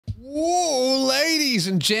Whoa, ladies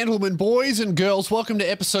and gentlemen, boys and girls, welcome to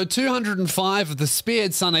episode 205 of the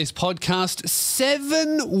Spearhead Sundays podcast.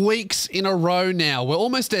 7 weeks in a row now. We're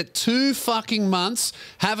almost at 2 fucking months.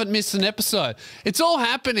 Haven't missed an episode. It's all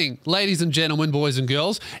happening, ladies and gentlemen, boys and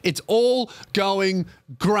girls. It's all going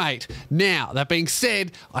great. Now, that being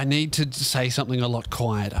said, I need to say something a lot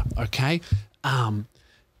quieter, okay?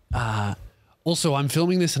 Also, I'm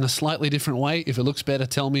filming this in a slightly different way. If it looks better,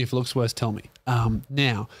 tell me. If it looks worse, tell me.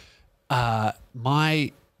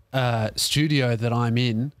 My studio that I'm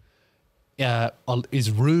in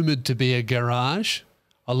is rumored to be a garage.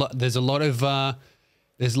 There's a lot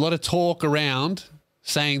of talk around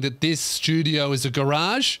saying that this studio is a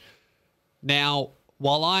garage. Now,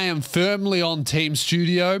 while I am firmly on Team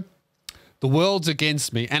Studio, the world's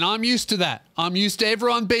against me, and I'm used to that. I'm used to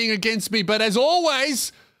everyone being against me, but as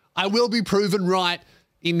always, I will be proven right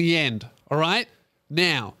in the end. All right?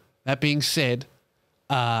 Now, that being said,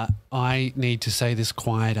 I need to say this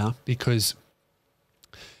quieter because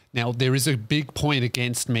now there is a big point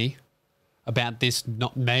against me about this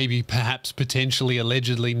not maybe, perhaps, potentially,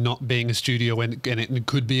 allegedly not being a studio and it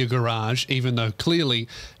could be a garage, even though clearly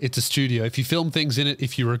it's a studio. If you film things in it,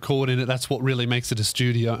 if you record in it, that's what really makes it a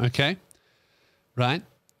studio, okay? Right?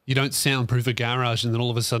 You don't soundproof a garage and then all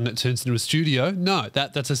of a sudden it turns into a studio. No,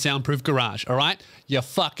 that's a soundproof garage, all right? You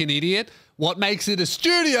fucking idiot. What makes it a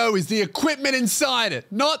studio is the equipment inside it,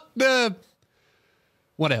 not the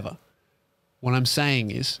whatever. What I'm saying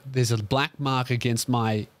is there's a black mark against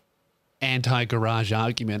my anti-garage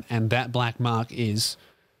argument, and that black mark is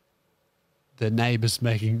the neighbors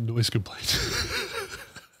making noise complaints.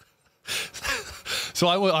 So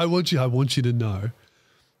I want you to know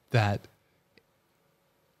that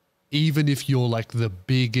even if you're like the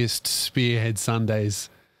biggest Spearhead Sundays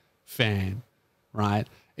fan, right?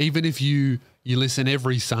 Even if you listen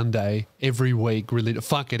every Sunday, every week, really,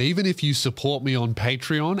 fuck it. Even if you support me on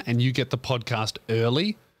Patreon and you get the podcast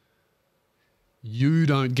early, you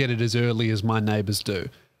don't get it as early as my neighbors do.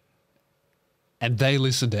 And they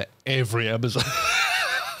listen to every episode.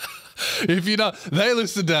 If you know, they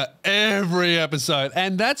listen to every episode,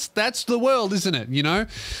 and that's the world, isn't it? You know,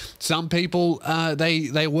 some people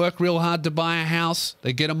they work real hard to buy a house,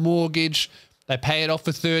 they get a mortgage, they pay it off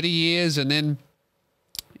for 30 years, and then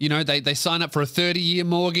you know they sign up for a 30-year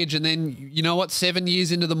mortgage, and then you know what? 7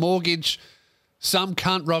 years into the mortgage, some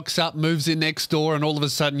cunt rocks up, moves in next door, and all of a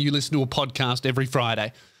sudden you listen to a podcast every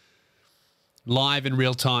Friday, live in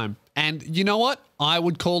real time. And you know what? I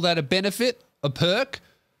would call that a benefit, a perk.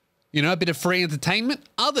 You know, a bit of free entertainment.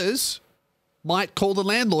 Others might call the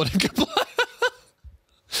landlord and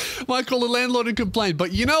complain.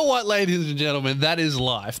 But you know what, ladies and gentlemen? That is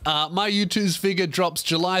life. My YouTube's figure drops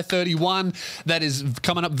July 31. That is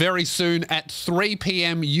coming up very soon at 3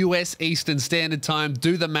 p.m. US Eastern Standard Time.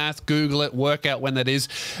 Do the math, Google it, work out when that is.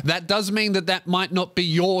 That does mean that might not be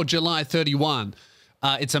your July 31.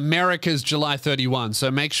 It's America's July 31. So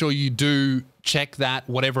make sure you do check that,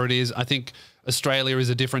 whatever it is. I think Australia is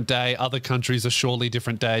a different day. Other countries are surely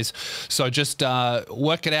different days. So just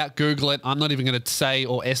work it out, Google it. I'm not even going to say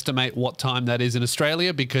or estimate what time that is in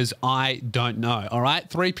Australia because I don't know. All right?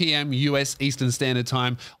 3 p.m. US Eastern Standard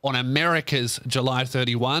Time on America's July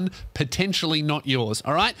 31, potentially not yours.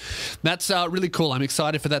 All right? That's really cool. I'm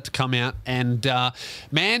excited for that to come out. And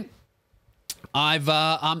man, I've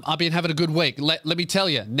been having a good week. Let me tell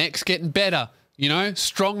you, neck's getting better. You know,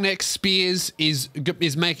 StrongNeck Spears is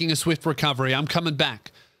making a swift recovery. I'm coming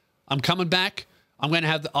back. I'm going to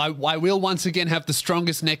have I will once again have the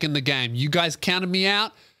strongest neck in the game. You guys counted me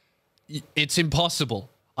out. It's impossible.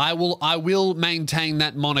 I will maintain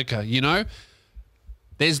that moniker, you know?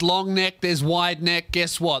 There's long neck, there's wide neck.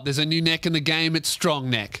 Guess what? There's a new neck in the game. It's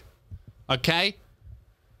StrongNeck. Okay?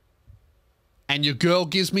 And your girl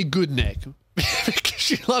gives me good neck because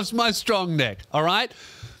she loves my strong neck. All right?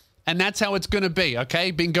 And that's how it's going to be,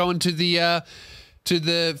 okay? Been going to the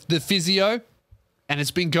physio, and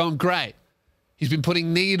it's been going great. He's been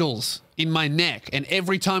putting needles in my neck, and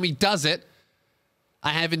every time he does it, I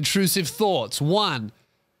have intrusive thoughts. One,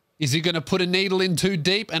 is he going to put a needle in too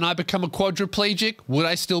deep and I become a quadriplegic? Would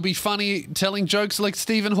I still be funny telling jokes like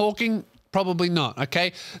Stephen Hawking? Probably not,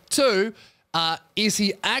 okay? Two, is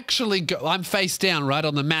he actually I'm face down, right,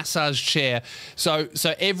 on the massage chair. So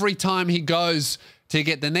every time he goes to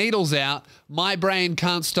get the needles out, my brain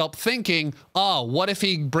can't stop thinking, oh, what if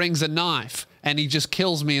he brings a knife and he just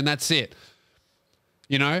kills me and that's it?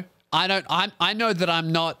 You know, I know that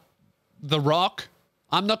I'm not The Rock.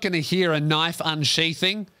 I'm not going to hear a knife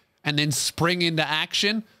unsheathing and then spring into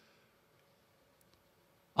action.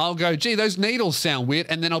 I'll go, gee, those needles sound weird,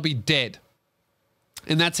 and then I'll be dead.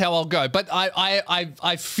 And that's how I'll go. But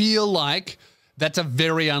I feel like that's a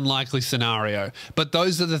very unlikely scenario. But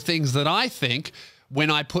those are the things that I think when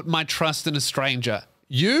I put my trust in a stranger.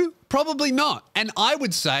 You? Probably not. And I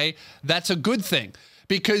would say that's a good thing.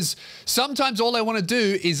 Because sometimes all I want to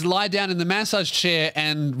do is lie down in the massage chair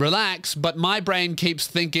and relax, but my brain keeps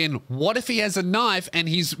thinking, what if he has a knife and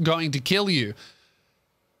he's going to kill you?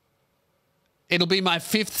 It'll be my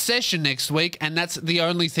 5th session next week, and that's the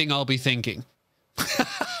only thing I'll be thinking. He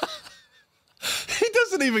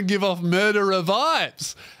doesn't even give off murderer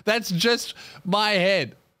vibes. That's just my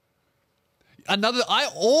head. I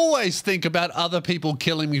always think about other people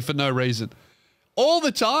killing me for no reason. All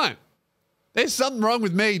the time. There's something wrong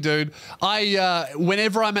with me, dude.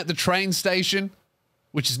 Whenever I'm at the train station,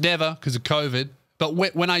 which is never because of COVID, but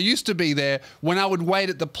when I used to be there, when I would wait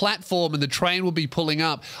at the platform and the train would be pulling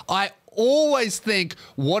up, I always think,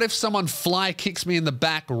 what if someone fly kicks me in the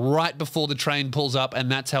back right before the train pulls up,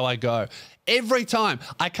 and that's how I go. Every time.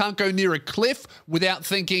 I can't go near a cliff without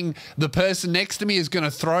thinking the person next to me is going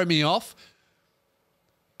to throw me off.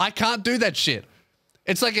 I can't do that shit.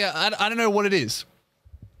 It's like, I don't know what it is.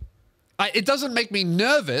 It doesn't make me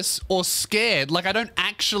nervous or scared. Like, I don't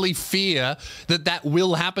actually fear that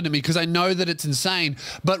will happen to me because I know that it's insane.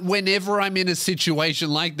 But whenever I'm in a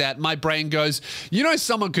situation like that, my brain goes, you know,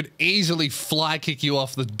 someone could easily fly kick you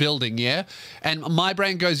off the building, yeah? And my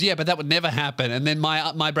brain goes, yeah, but that would never happen. And then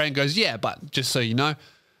my brain goes, yeah, but just so you know,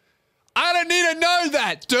 I don't need to know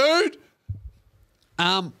that, dude.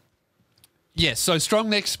 Yeah, so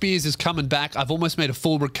StrongNeck Spears is coming back. I've almost made a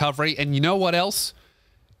full recovery. And you know what else?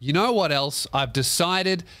 You know what else? I've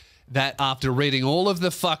decided that after reading all of the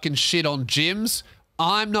fucking shit on gyms,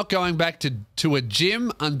 I'm not going back to a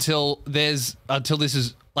gym until this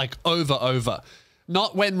is like over.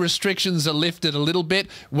 Not when restrictions are lifted a little bit,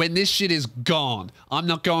 when this shit is gone. I'm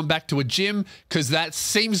not going back to a gym because that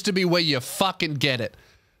seems to be where you fucking get it.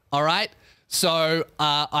 All right? So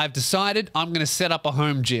I've decided I'm going to set up a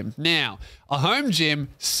home gym. Now, a home gym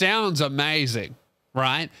sounds amazing,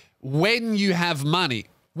 right? When you have money.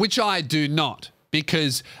 Which I do not,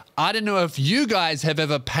 because I don't know if you guys have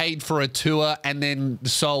ever paid for a tour and then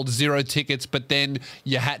sold 0 tickets, but then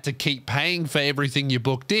you had to keep paying for everything you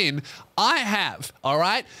booked in. I have, all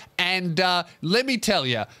right? And let me tell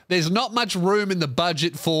you, there's not much room in the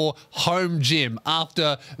budget for home gym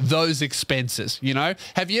after those expenses, you know?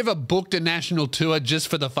 Have you ever booked a national tour just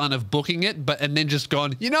for the fun of booking it, and then just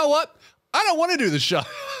gone, you know what? I don't want to do the show.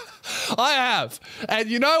 I have. And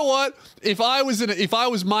you know what? If I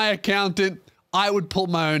was my accountant, I would pull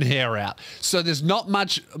my own hair out. So there's not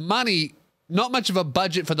much money, not much of a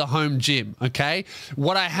budget for the home gym, okay?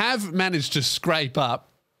 What I have managed to scrape up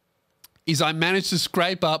is I managed to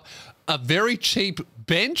scrape up a very cheap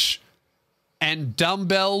bench and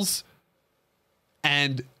dumbbells,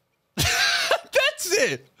 and that's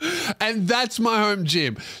it. And that's my home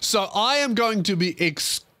gym. So I am going to be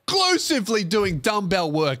exclusively doing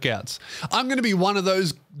dumbbell workouts. I'm going to be one of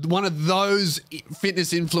those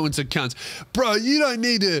fitness influencer cunts. Bro, you don't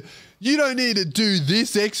need to do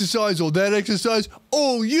this exercise or that exercise.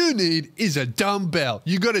 All you need is a dumbbell.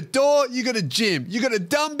 You got a door, you got a gym. You got a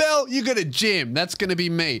dumbbell, you got a gym. That's going to be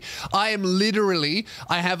me. I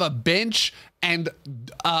have a bench and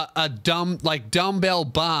dumbbell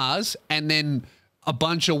bars, and then a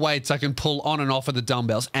bunch of weights I can pull on and off of the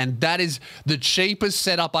dumbbells. And that is the cheapest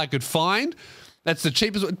setup I could find. That's the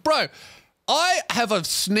cheapest. Bro, I have a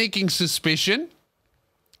sneaking suspicion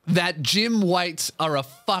that gym weights are a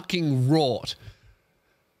fucking rort.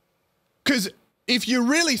 Because if you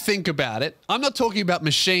really think about it, I'm not talking about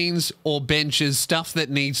machines or benches, stuff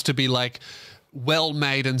that needs to be like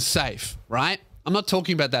well-made and safe, right? I'm not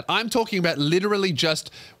talking about that. I'm talking about literally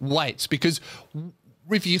just weights. Because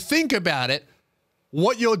if you think about it,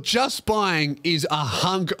 what you're just buying is a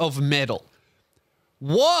hunk of metal.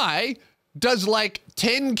 Why does like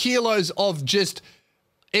 10 kilos of just,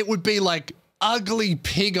 it would be like ugly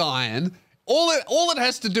pig iron, all it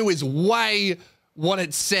has to do is weigh what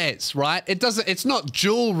it says, right? It's not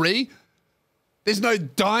jewelry. There's no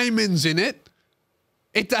diamonds in it.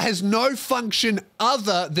 It has no function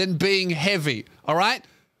other than being heavy, all right?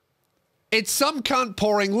 It's some cunt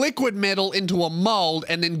pouring liquid metal into a mold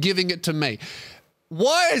and then giving it to me.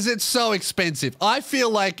 Why is it so expensive? I feel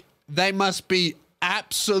like they must be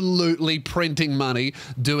absolutely printing money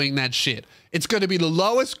doing that shit. It's going to be the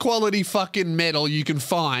lowest quality fucking metal you can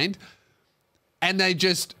find, and they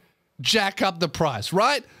just jack up the price,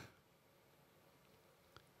 right?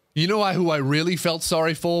 You know who I really felt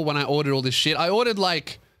sorry for when I ordered all this shit? I ordered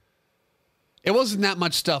like, it wasn't that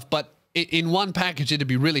much stuff, but in one package it'd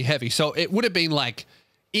be really heavy. So it would have been like,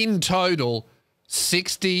 in total,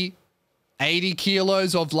 60, 80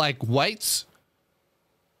 kilos of like weights.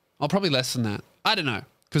 Oh, probably less than that. I don't know.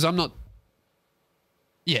 Because I'm not.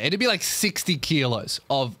 Yeah, it'd be like 60 kilos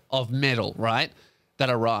of metal, right? That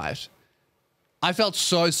arrived. I felt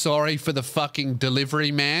so sorry for the fucking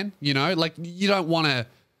delivery man, you know? Like, you don't want a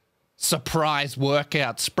surprise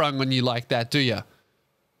workout sprung on you like that, do you?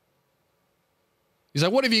 He's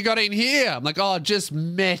like, what have you got in here? I'm like, oh, just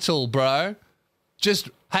metal, bro. Just,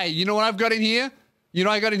 hey, you know what I've got in here? You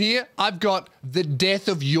know what I got in here? I've got the death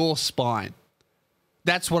of your spine.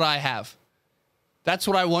 That's what I have. That's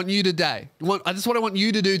what I want you today. That's what I want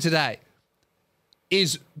you to do today.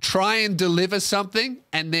 Is try and deliver something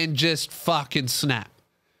and then just fucking snap.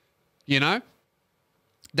 You know?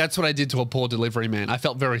 That's what I did to a poor delivery man. I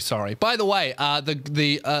felt very sorry. By the way,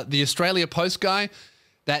 the Australia Post guy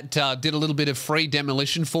that did a little bit of free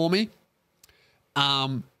demolition for me,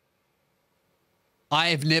 I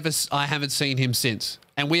haven't seen him since.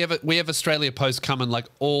 And we have Australia Post coming like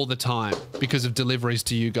all the time because of deliveries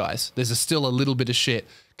to you guys. There's still a little bit of shit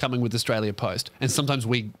coming with Australia Post. And sometimes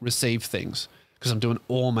we receive things because I'm doing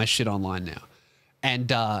all my shit online now.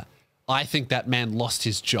 And I think that man lost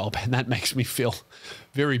his job, and that makes me feel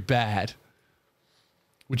very bad,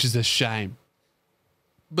 which is a shame.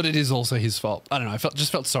 But it is also his fault. I don't know. I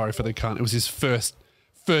just felt sorry for the cunt. It was his first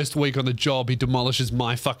week on the job. He demolishes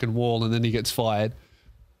my fucking wall, and then he gets fired.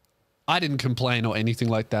 I didn't complain or anything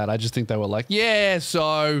like that. I just think they were like, yeah,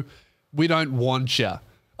 so we don't want you.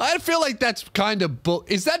 I feel like that's kind of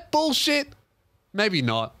is that bullshit? Maybe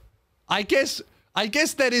not. I guess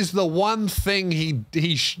that is the one thing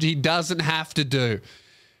he doesn't have to do.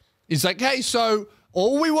 He's like, hey, so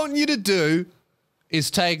all we want you to do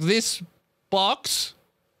is take this box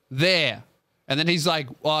there. And then he's like,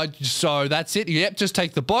 oh, so that's it? Yep, just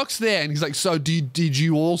take the box there. And he's like, so did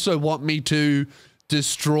you also want me to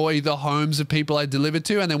destroy the homes of people I delivered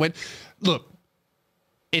to? And they went, look,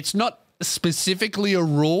 it's not specifically a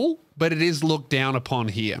rule, but it is looked down upon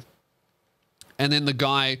here. And then the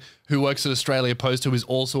guy who works at Australia Post, who is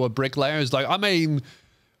also a bricklayer, is like, I mean,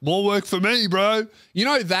 more work for me, bro. You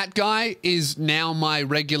know, that guy is now my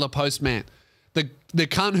regular postman. The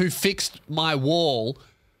cunt who fixed my wall,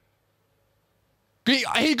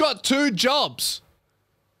 he got 2 jobs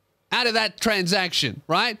out of that transaction,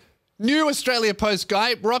 right? New Australia Post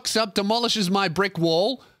guy rocks up, demolishes my brick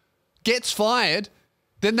wall, gets fired.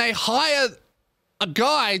 Then they hire a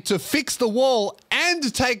guy to fix the wall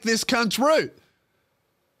and take this cunt's route.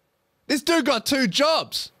 This dude got 2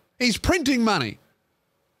 jobs. He's printing money.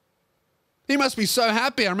 He must be so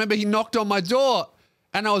happy. I remember he knocked on my door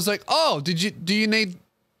and I was like, oh, do you need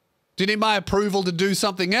my approval to do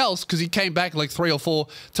something else? Because he came back like 3 or 4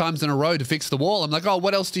 times in a row to fix the wall. I'm like, oh,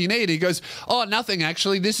 what else do you need? He goes, oh, nothing,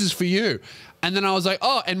 actually. This is for you. And then I was like,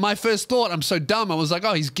 oh, and my first thought, I'm so dumb. I was like,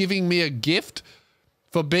 oh, he's giving me a gift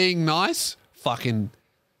for being nice? Fucking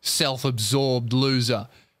self-absorbed loser.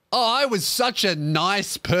 Oh, I was such a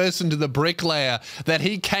nice person to the bricklayer that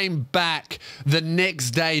he came back the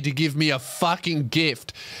next day to give me a fucking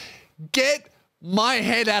gift. Get my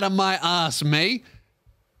head out of my ass, me.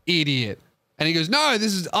 Idiot. And he goes, no,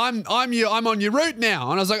 this is, I'm on your route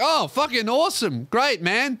now. And I was like, oh, fucking awesome. Great,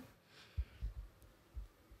 man.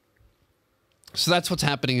 So that's what's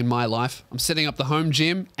happening in my life. I'm setting up the home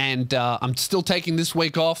gym and I'm still taking this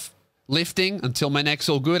week off lifting until my neck's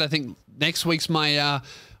all good. I think next week's my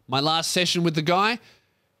last session with the guy.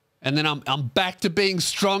 And then I'm back to being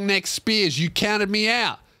StrongNeck Spears. You counted me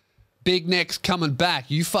out. Big neck's coming back.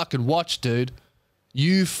 You fucking watch, dude.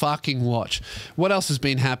 You fucking watch. What else has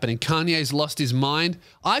been happening? Kanye's lost his mind.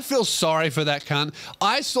 I feel sorry for that cunt.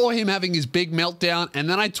 I saw him having his big meltdown and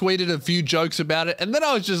then I tweeted a few jokes about it and then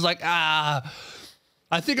I was just like, I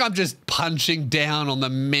think I'm just punching down on the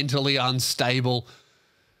mentally unstable.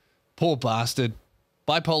 Poor bastard.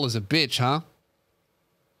 Bipolar's a bitch, huh?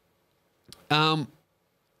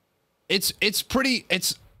 It's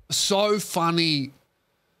so funny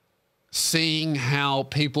seeing how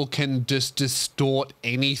people can just distort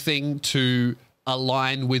anything to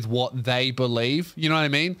align with what they believe. You know what I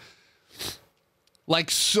mean?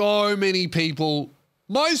 Like so many people,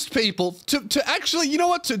 most people, to actually, you know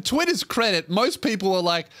what, to Twitter's credit, most people are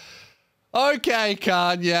like, okay,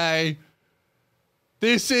 Kanye,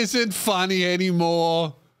 this isn't funny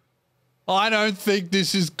anymore. I don't think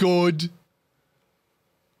this is good.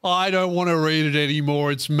 I don't want to read it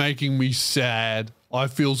anymore. It's making me sad. I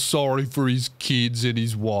feel sorry for his kids and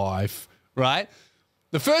his wife, right?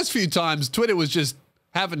 The first few times, Twitter was just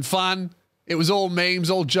having fun. It was all memes,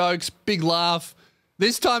 all jokes, big laugh.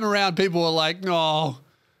 This time around, people were like, oh,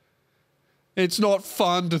 It's not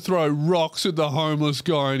fun to throw rocks at the homeless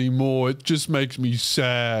guy anymore. It just makes me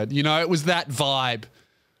sad. You know, it was that vibe.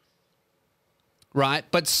 Right?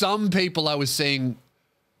 But some people I was seeing,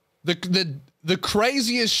 the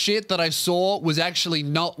craziest shit that I saw was actually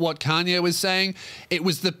not what Kanye was saying. It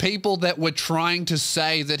was the people that were trying to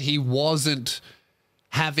say that he wasn't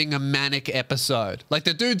having a manic episode. Like,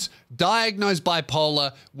 the dude's diagnosed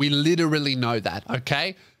bipolar. We literally know that,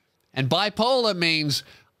 okay? And bipolar means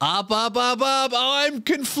up, up, up, up. I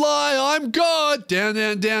can fly. I'm God. Down,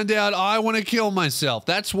 down, down, down. I want to kill myself.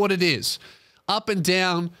 That's what it is. Up and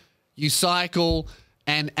down. You cycle,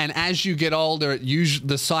 and as you get older,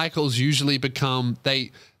 the cycles usually become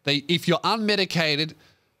if you're unmedicated,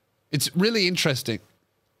 it's really interesting.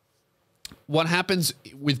 What happens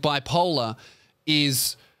with bipolar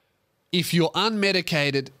is if you're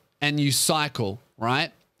unmedicated and you cycle,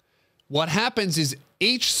 right? What happens is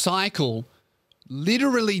each cycle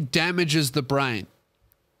literally damages the brain.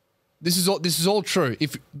 This is all true.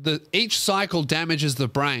 If each cycle damages the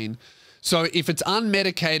brain. So if it's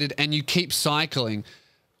unmedicated and you keep cycling,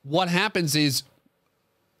 what happens is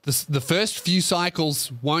the first few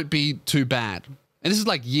cycles won't be too bad. And this is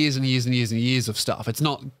like years and years and years and years of stuff. It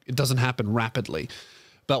doesn't happen rapidly.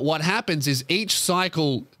 But what happens is each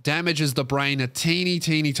cycle damages the brain a teeny,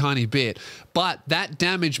 teeny, tiny bit. But that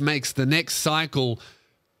damage makes the next cycle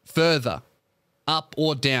further up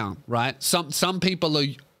or down, right? Some people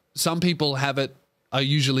have it are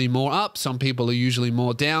usually more up, some people are usually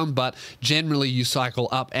more down, but generally you cycle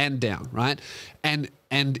up and down, right? And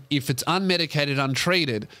if it's unmedicated,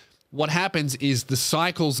 untreated, what happens is the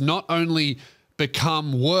cycles not only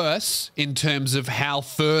become worse in terms of how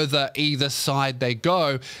further either side they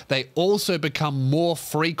go, they also become more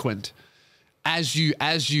frequent as you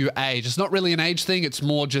age. It's not really an age thing, it's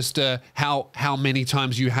more just how many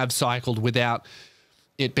times you have cycled without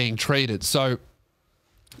it being treated. So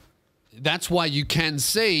that's why you can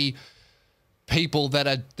see people that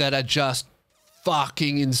are just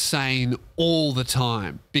fucking insane all the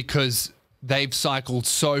time because they've cycled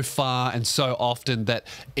so far and so often that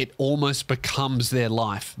it almost becomes their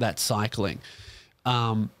life, that cycling.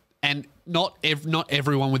 And not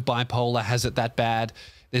everyone with bipolar has it that bad.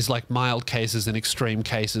 There's like mild cases and extreme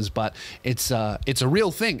cases, but it's a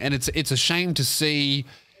real thing, and it's a shame to see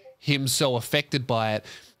him so affected by it.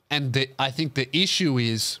 And I think the issue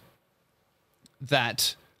is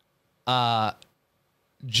that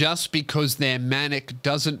just because they're manic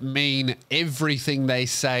doesn't mean everything they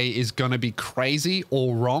say is going to be crazy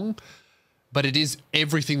or wrong, but it is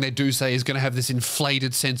everything they do say is going to have this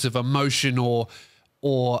inflated sense of emotion or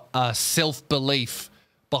self-belief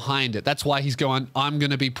behind it. That's why he's going, I'm going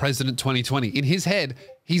to be president 2020. In his head,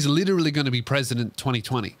 he's literally going to be president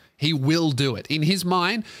 2020. He will do it. In his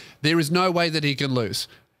mind, there is no way that he can lose.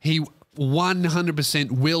 He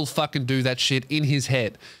 100% will fucking do that shit in his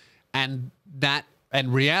head. And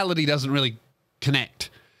reality doesn't really connect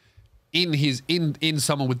in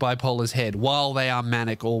someone with bipolar's head while they are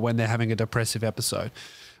manic or when they're having a depressive episode.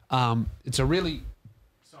 It's a really,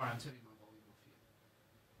 sorry, I'm turning my volume off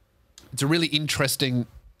here. It's a really interesting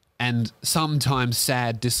and sometimes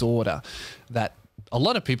sad disorder that a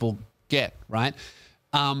lot of people get, right?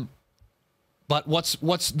 But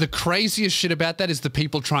what's the craziest shit about that is the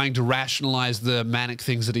people trying to rationalize the manic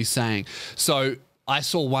things that he's saying. So I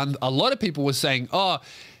saw a lot of people were saying, oh,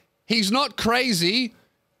 he's not crazy.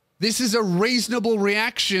 This is a reasonable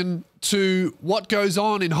reaction to what goes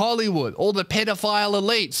on in Hollywood, all the pedophile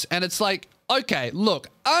elites. And it's like, okay, look,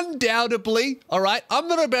 undoubtedly, all right, I'm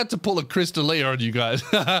not about to pull a Crystalia on you guys.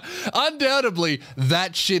 Undoubtedly,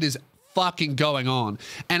 that shit is fucking going on.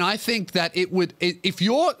 And I think that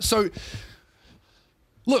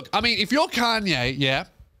look, I mean, if you're Kanye, yeah,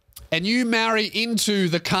 and you marry into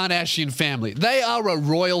the Kardashian family, they are a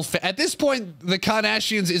royal at this point, the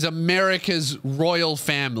Kardashians is America's royal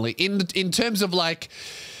family in terms of like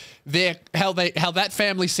how that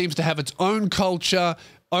family seems to have its own culture,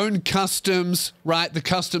 own customs, right? The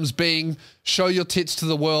customs being show your tits to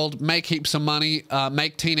the world, make heaps of money,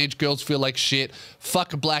 make teenage girls feel like shit,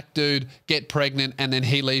 fuck a black dude, get pregnant, and then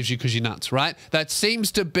he leaves you because you're nuts, right? That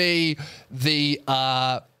seems to be the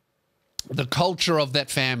culture of that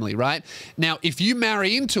family, right? Now, if you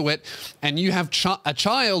marry into it and you have a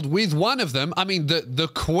child with one of them, I mean, the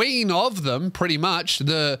queen of them, pretty much,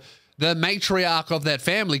 the matriarch of that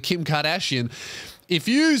family, Kim Kardashian, if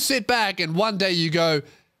you sit back and one day you go,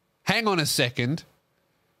 hang on a second,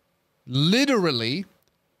 literally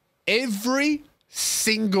every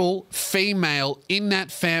single female in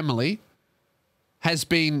that family has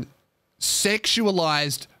been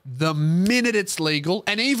sexualized the minute it's legal,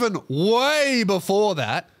 and even way before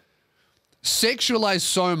that, sexualized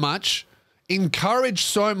so much, encouraged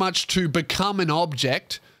so much to become an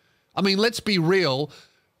object. I mean, let's be real.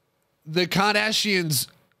 The Kardashians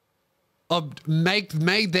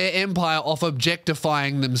made their empire off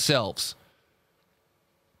objectifying themselves.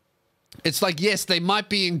 It's like, yes, they might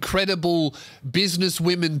be incredible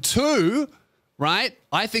businesswomen too, right?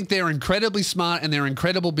 I think they're incredibly smart and they're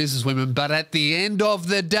incredible businesswomen, but at the end of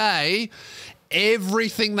the day,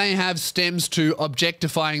 everything they have stems to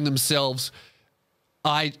objectifying themselves,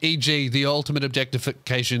 e.g. the ultimate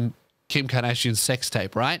objectification, Kim Kardashian's sex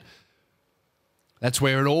tape, right? That's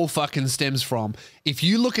where it all fucking stems from. If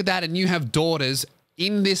you look at that and you have daughters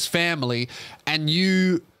in this family and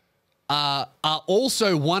you are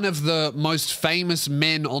also one of the most famous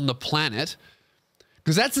men on the planet,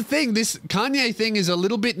 because that's the thing, this Kanye thing is a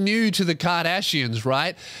little bit new to the Kardashians,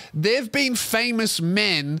 right? They've been famous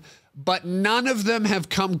men, but none of them have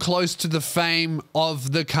come close to the fame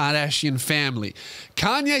of the Kardashian family.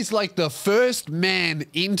 Kanye's like the first man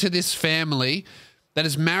into this family that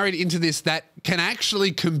is married into this that can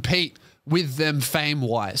actually compete with them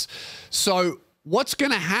fame-wise. So what's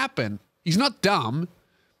going to happen, he's not dumb,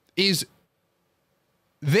 is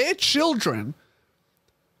their children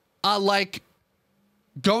are like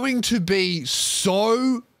going to be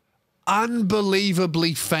so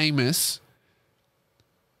unbelievably famous,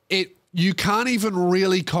 you can't even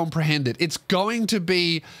really comprehend it. It's going to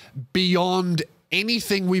be beyond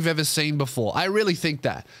anything we've ever seen before. I really think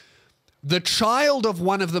that. The child of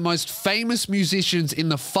one of the most famous musicians in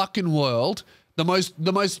the fucking world, the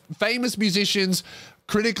most famous musicians,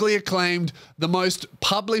 critically acclaimed, the most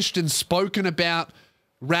published and spoken about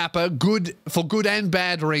rapper, for good and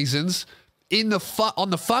bad reasons, on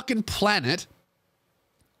the fucking planet,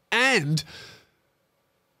 and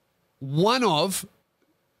one of,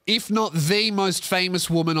 if not the most famous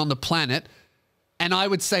woman on the planet, and I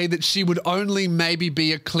would say that she would only maybe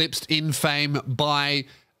be eclipsed in fame by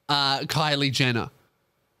Kylie Jenner,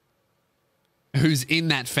 who's in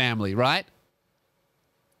that family, right?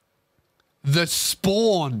 The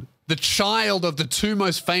spawn, the child of the two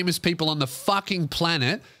most famous people on the fucking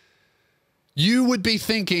planet, you would be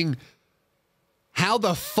thinking, how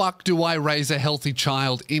the fuck do I raise a healthy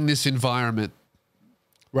child in this environment,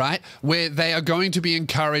 right? Where they are going to be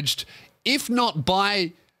encouraged, if not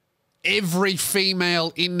by every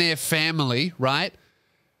female in their family, right?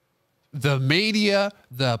 The media,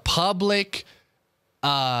 the public,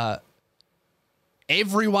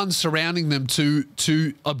 everyone surrounding them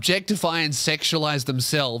to objectify and sexualize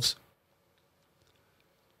themselves,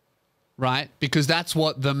 right? Because that's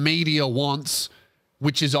what the media wants,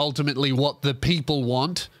 which is ultimately what the people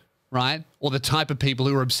want, right? Or the type of people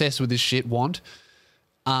who are obsessed with this shit want.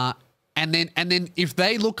 And then if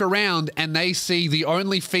they look around and they see the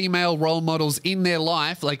only female role models in their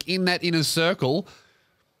life, like in that inner circle,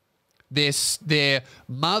 their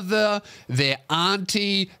mother, their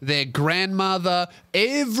auntie, their grandmother,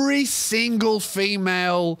 every single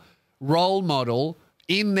female role model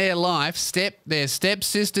in their life, their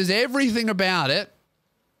stepsisters, everything about it,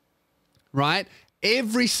 right?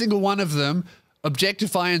 Every single one of them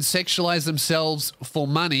objectify and sexualize themselves for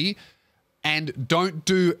money and don't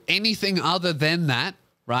do anything other than that,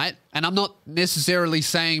 right? And I'm not necessarily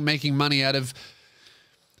saying making money out of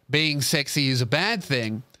being sexy is a bad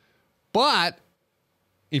thing, but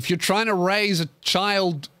if you're trying to raise a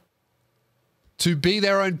child to be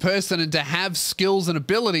their own person and to have skills and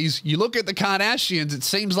abilities, you look at the Kardashians, it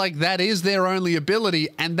seems like that is their only ability,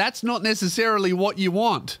 and that's not necessarily what you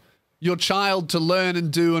want your child to learn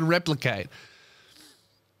and do and replicate.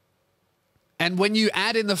 And when you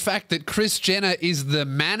add in the fact that Kris Jenner is the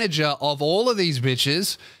manager of all of these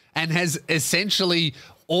bitches and has essentially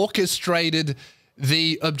orchestrated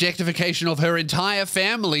the objectification of her entire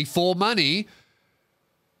family for money,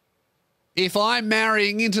 if I'm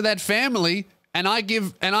marrying into that family and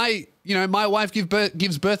my wife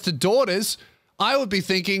gives birth to daughters, I would be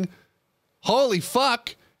thinking, holy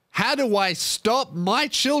fuck, how do I stop my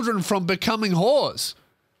children from becoming whores?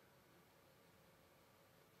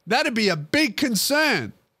 That'd be a big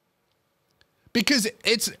concern, because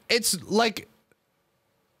it's like,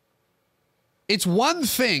 it's one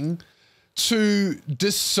thing to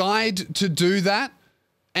decide to do that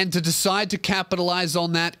and to decide to capitalize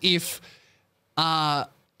on that if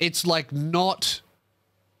it's like not,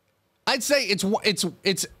 I'd say it's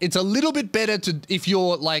a little bit better to, if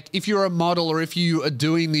you're a model or if you are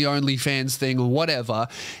doing the OnlyFans thing or whatever,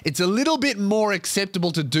 it's a little bit more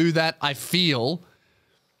acceptable to do that, I feel,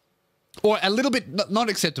 or a little bit, not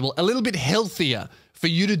acceptable, a little bit healthier for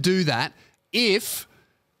you to do that if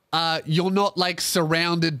you're not like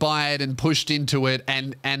surrounded by it and pushed into it,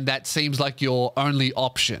 and that seems like your only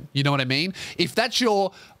option. You know what I mean? If that's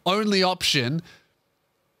your only option,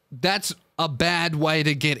 that's a bad way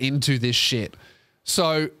to get into this shit.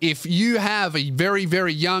 So if you have a very,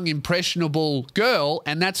 very young, impressionable girl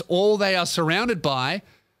and that's all they are surrounded by,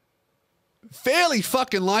 fairly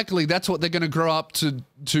fucking likely that's what they're going to grow up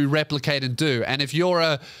to replicate and do. And if you're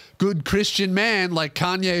a good Christian man like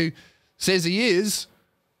Kanye says he is,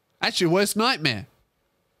 that's your worst nightmare.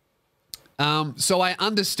 So I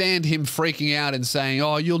understand him freaking out and saying,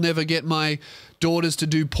 oh, you'll never get my daughters to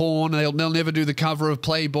do porn. They'll never do the cover of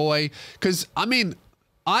Playboy. Because, I mean,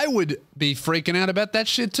 I would be freaking out about that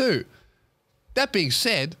shit too. That being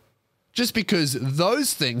said, just because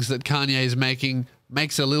those things that Kanye is making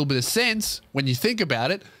makes a little bit of sense when you think about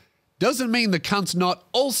it, doesn't mean the cunt's not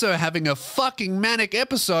also having a fucking manic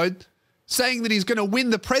episode saying that he's going to win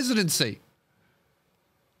the presidency.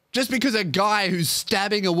 Just because a guy who's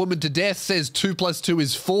stabbing a woman to death says 2 + 2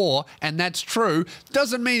 is 4, and that's true,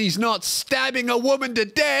 doesn't mean he's not stabbing a woman to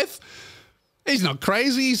death. He's not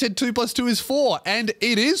crazy. He said 2 + 2 is 4, and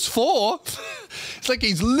it is 4. It's like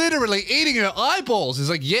he's literally eating her eyeballs. He's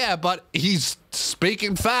like, yeah, but he's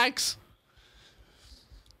speaking facts.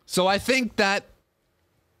 So I think that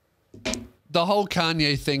the whole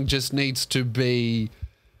Kanye thing just needs to be...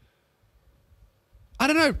 I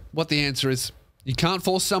don't know what the answer is. You can't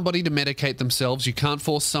force somebody to medicate themselves. You can't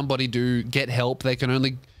force somebody to get help.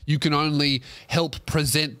 You can only help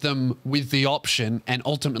present them with the option, and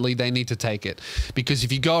ultimately they need to take it. Because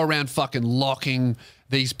if you go around fucking locking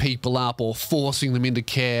these people up or forcing them into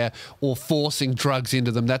care or forcing drugs into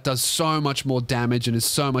them, that does so much more damage and is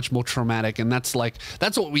so much more traumatic. And that's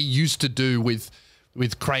what we used to do with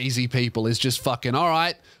crazy people, is just fucking, all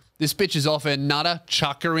right, this bitch is off her nutter,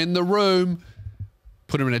 chuck her in the room,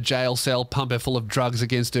 put her in a jail cell, pump her full of drugs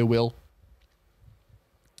against her will.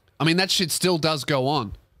 I mean, that shit still does go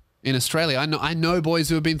on in Australia. I know boys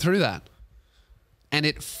who have been through that. And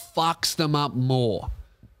it fucks them up more.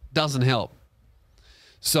 Doesn't help.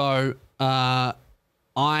 So,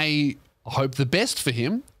 I hope the best for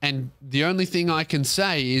him. And the only thing I can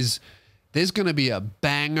say is there's going to be a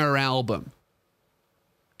banger album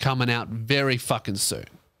coming out very fucking soon.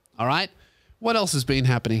 All right? What else has been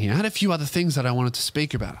happening here? I had a few other things that I wanted to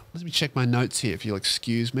speak about. Let me check my notes here, if you'll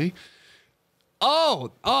excuse me.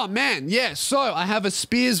 Oh man, yeah. So I have a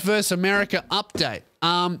Spears vs. America update.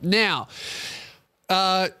 Now,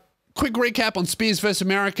 quick recap on Spears vs.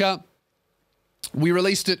 America. We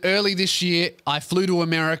released it early this year. I flew to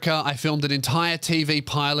America. I filmed an entire TV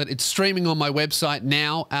pilot. It's streaming on my website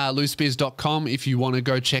now, louspears.com, if you want to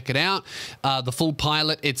go check it out. The full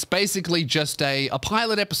pilot, it's basically just a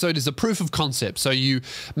pilot episode is a proof of concept. So you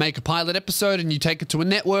make a pilot episode and you take it to a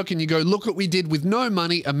network and you go, look what we did with no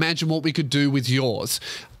money. Imagine what we could do with yours.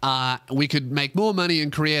 We could make more money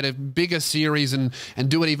and create a bigger series and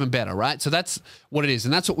do it even better, right? So that's what it is.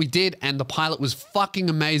 And that's what we did. And the pilot was fucking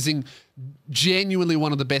amazing. Genuinely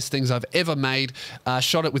one of the best things I've ever made.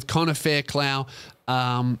 Shot it with Connor Fairclough,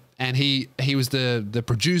 and he was the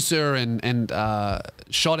producer and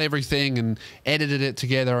shot everything and edited it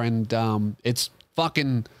together, and it's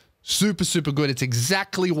fucking super, super good. It's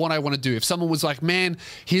exactly what I want to do. If someone was like, man,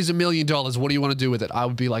 here's $1 million, what do you want to do with it? I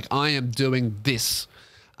would be like, I am doing this.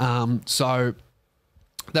 So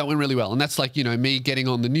that went really well. And that's like, you know, me getting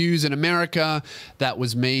on the news in America. That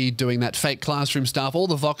was me doing that fake classroom stuff, all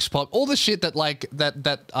the vox pop, all the shit that like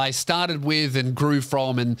that I started with and grew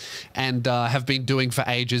from and have been doing for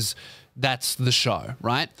ages. That's the show,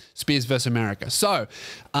 right? Spears vs. America. So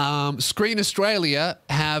Screen Australia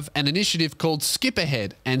have an initiative called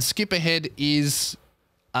Spearhead, and Spearhead is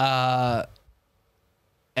a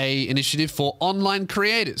initiative for online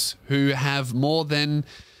creators who have more than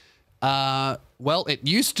well, it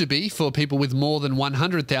used to be for people with more than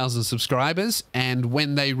 100,000 subscribers, and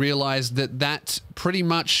when they realized that pretty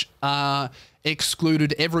much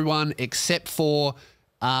excluded everyone except for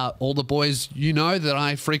all the boys, you know, that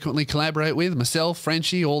I frequently collaborate with, myself,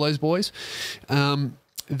 Frenchie, all those boys,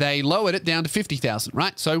 they lowered it down to 50,000,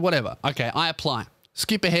 right? So whatever. Okay, I apply.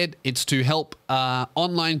 Spearhead, it's to help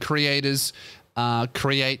online creators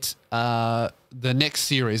create the next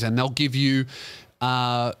series, and they'll give you...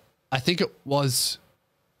 I think it was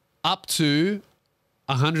up to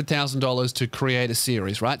 $100,000 to create a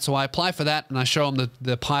series, right? So I apply for that and I show them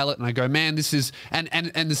the pilot and I go, man, this is, and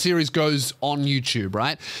the series goes on YouTube,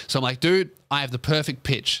 right? So I'm like, dude, I have the perfect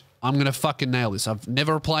pitch. I'm going to fucking nail this. I've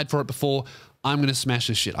never applied for it before. I'm going to smash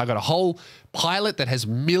this shit. I got a whole pilot that has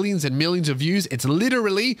millions and millions of views. It's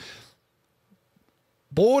literally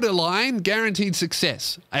borderline guaranteed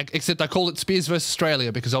success. Except I call it Spears versus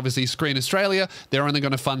Australia because obviously Screen Australia, they're only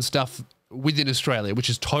going to fund stuff within Australia, which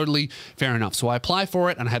is totally fair enough. So I apply for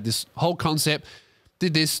it and I had this whole concept,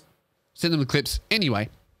 did this, sent them the clips. Anyway,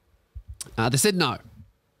 they said no.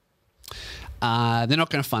 They're not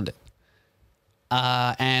going to fund it.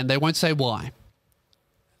 And they won't say why.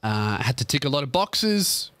 I had to tick a lot of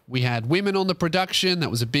boxes. We had women on the production.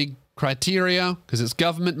 That was a big criteria because it's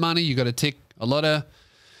government money. You got to tick a lot of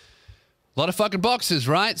fucking boxes,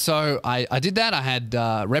 right? So I did that. I had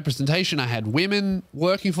representation. I had women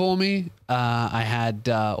working for me. I had,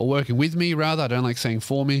 or working with me rather. I don't like saying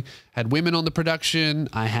for me. Had women on the production.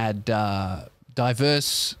 I had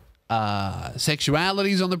diverse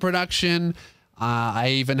sexualities on the production. I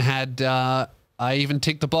even had, I even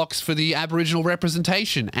ticked the box for the Aboriginal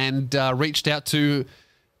representation and reached out to,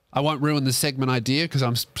 I won't ruin the segment idea because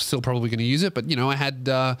I'm still probably going to use it, but, you know, I had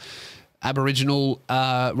Aboriginal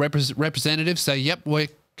representatives say, yep, we're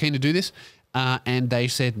keen to do this. And they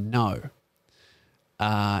said no.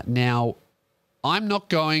 Now, I'm not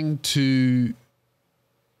going to...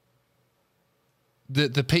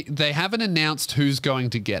 They haven't announced who's going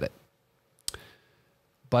to get it.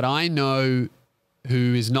 But I know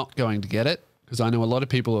who is not going to get it because I know a lot of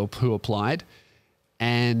people who applied.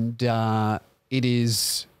 And it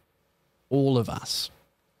is all of us.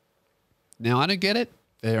 Now, I don't get it.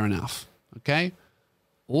 Fair enough. Okay?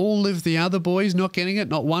 All of the other boys not getting it,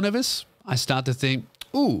 not one of us, I start to think,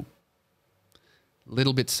 ooh, a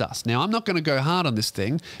little bit sus. Now, I'm not going to go hard on this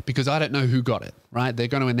thing because I don't know who got it, right? They're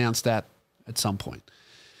going to announce that at some point.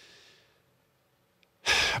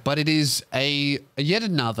 But it is yet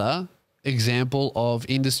another example of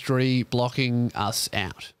industry blocking us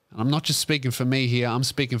out. And I'm not just speaking for me here. I'm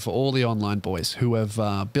speaking for all the online boys who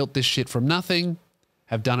have built this shit from nothing,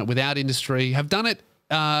 have done it without industry, have done it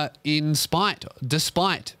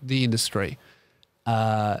despite the industry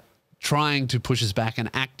trying to push us back and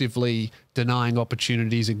actively denying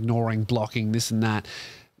opportunities, ignoring, blocking, this and that.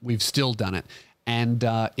 We've still done it. And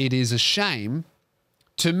it is a shame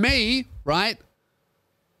to me, right?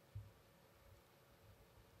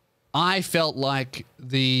 I felt like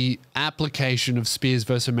the application of Spears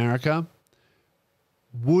versus America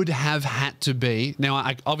would have had to be, now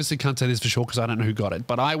I obviously can't say this for sure because I don't know who got it,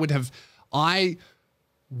 but I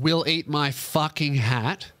will eat my fucking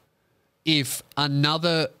hat if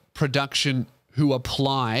another production who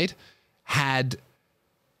applied had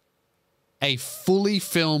a fully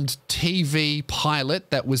filmed TV pilot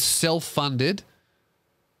that was self-funded,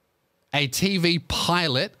 a TV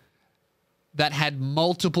pilot that had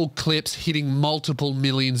multiple clips hitting multiple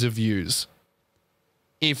millions of views.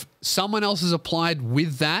 If someone else has applied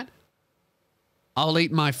with that, I'll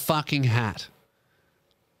eat my fucking hat.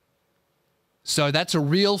 So that's a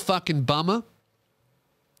real fucking bummer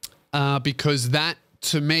because that,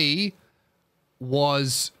 to me,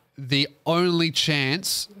 was the only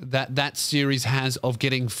chance that that series has of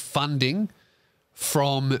getting funding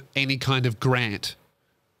from any kind of grant,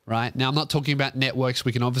 right? Now, I'm not talking about networks.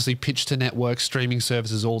 We can obviously pitch to networks, streaming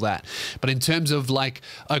services, all that. But in terms of like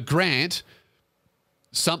a grant,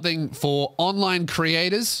 something for online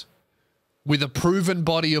creators with a proven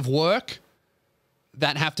body of work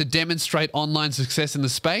that have to demonstrate online success in the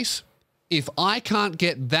space, if I can't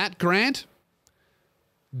get that grant,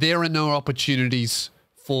 there are no opportunities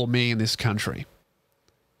for me in this country.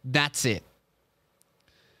 That's it.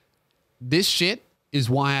 This shit is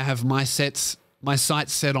why I have my sights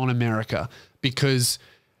set on America, because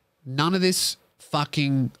none of this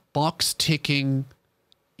fucking box ticking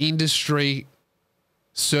industry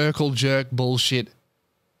circle jerk bullshit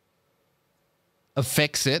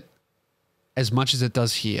affects it as much as it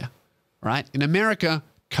does here, right? In America,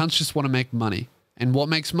 cunts just want to make money. And what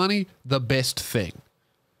makes money? The best thing.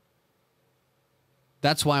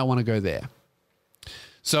 That's why I want to go there.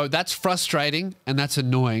 So that's frustrating and that's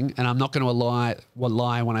annoying, and I'm not going to lie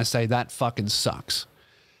when I say that fucking sucks.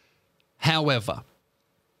 However,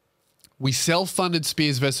 we self-funded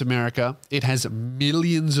Spears vs. America. It has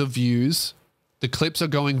millions of views. The clips are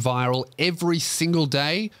going viral every single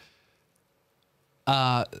day.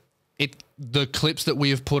 The clips that we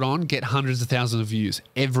have put on get hundreds of thousands of views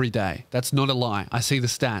every day. That's not a lie. I see the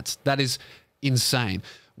stats. That is insane.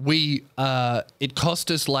 It cost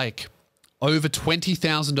us like over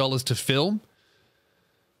 $20,000 to film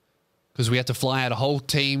because we had to fly out a whole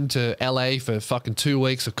team to LA for fucking 2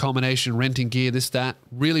 weeks, accommodation, renting gear, this, that.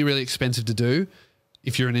 Really, really expensive to do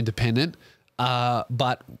if you're an independent.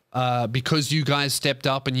 But because you guys stepped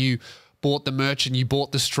up and you bought the merch and you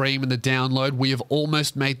bought the stream and the download, we have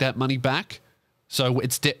almost made that money back. So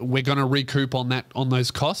we're going to recoup on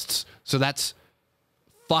those costs. So that's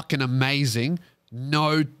fucking amazing.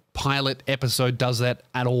 No pilot episode does that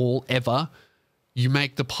at all, ever. You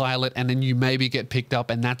make the pilot and then you maybe get picked up,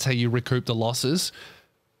 and that's how you recoup the losses.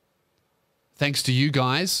 Thanks to you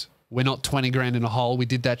guys, we're not 20 grand in a hole. We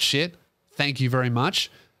did that shit. Thank you very much.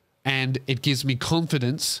 And it gives me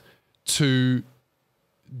confidence to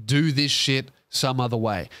do this shit some other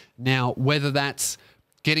way. Now, whether that's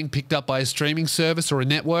getting picked up by a streaming service or a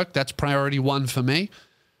network, that's priority one for me.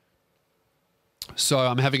 So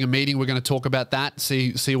I'm having a meeting. We're going to talk about that,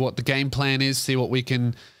 see what the game plan is, see what we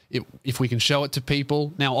can, if we can show it to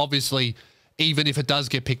people. Now, obviously, even if it does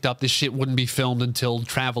get picked up, this shit wouldn't be filmed until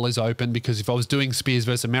travel is open, because if I was doing Spears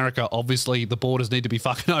versus America, obviously the borders need to be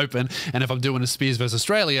fucking open. And if I'm doing a Spears versus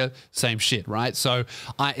Australia, same shit, right? So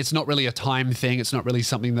it's not really a time thing. It's not really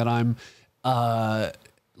something that I'm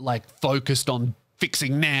like focused on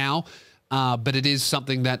fixing now, but it is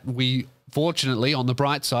something that we, fortunately, on the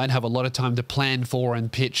bright side, have a lot of time to plan for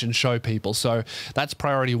and pitch and show people. So that's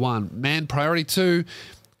priority one. Man, priority two,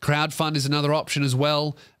 crowdfund is another option as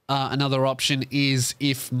well. Another option is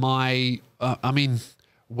if my,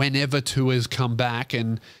 whenever tours come back,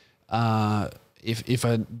 and if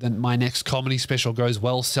my next comedy special goes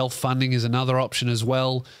well, self-funding is another option as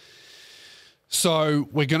well. So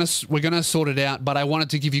we're gonna sort it out, but I wanted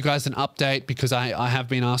to give you guys an update because I have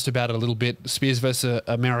been asked about it a little bit. Spears versus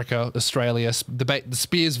America, Australia, the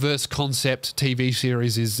Spears versus Concept TV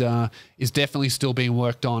series is definitely still being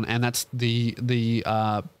worked on, and that's the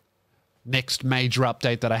next major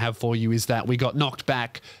update that I have for you, is that we got knocked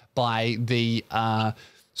back by the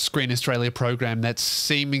Screen Australia program that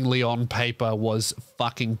seemingly on paper was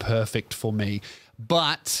fucking perfect for me,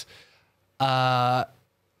 but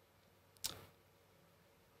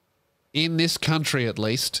in this country, at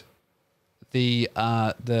least, the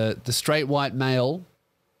straight white male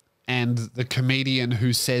and the comedian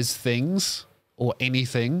who says things or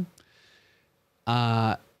anything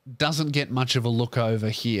doesn't get much of a look over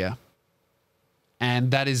here,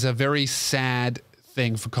 and that is a very sad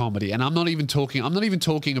thing for comedy. And I'm not even talking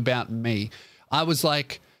about me. I was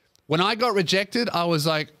like, when I got rejected, I was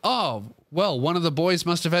like, oh well, one of the boys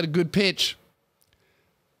must have had a good pitch.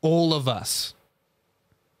 All of us.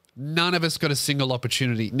 None of us got a single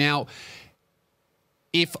opportunity. Now,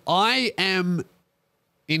 if I am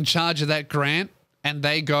in charge of that grant and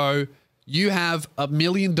they go, you have $1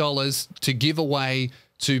 million to give away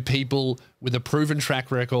to people with a proven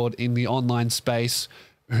track record in the online space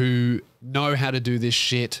who know how to do this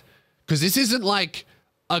shit, because this isn't like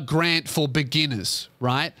a grant for beginners,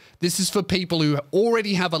 right? This is for people who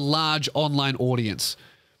already have a large online audience.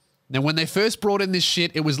 Now, when they first brought in this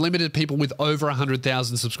shit, it was limited to people with over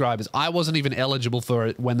 100,000 subscribers. I wasn't even eligible for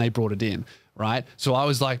it when they brought it in, right? So I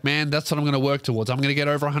was like, man, that's what I'm going to work towards. I'm going to get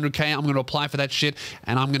over 100K. I'm going to apply for that shit,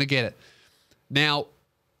 and I'm going to get it. Now,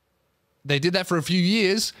 they did that for a few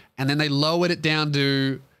years, and then they lowered it down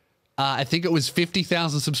to, I think it was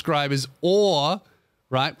 50,000 subscribers, or,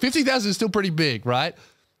 right? 50,000 is still pretty big, right?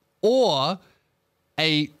 Or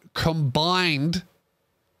a combined...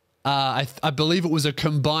 I believe it was a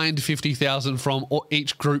combined 50,000 from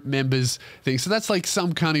each group members thing. So that's like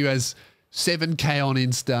some kind who has 7K on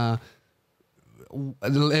Insta,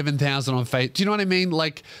 11,000 on Facebook. Do you know what I mean?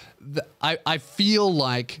 Like, I feel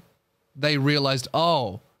like they realized,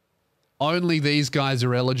 oh, only these guys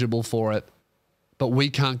are eligible for it, but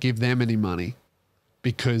we can't give them any money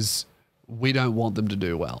because we don't want them to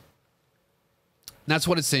do well. And that's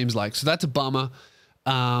what it seems like. So that's a bummer,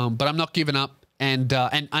 but I'm not giving up. And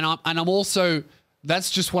I'm also, that's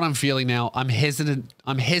just what I'm feeling now. I'm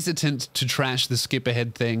hesitant to trash the skip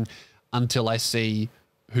ahead thing until I see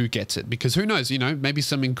who gets it, because who knows, you know, maybe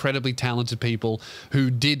some incredibly talented people who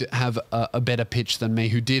did have a better pitch than me,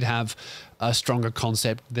 who did have a stronger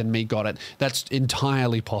concept than me got it. That's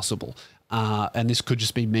entirely possible. And this could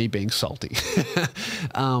just be me being salty.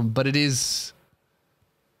 But it is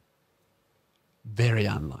very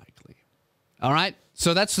unlikely. All right.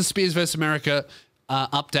 So that's the Spears vs. America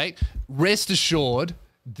update. Rest assured,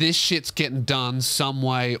 this shit's getting done some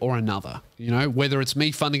way or another. You know, whether it's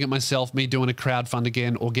me funding it myself, me doing a crowdfund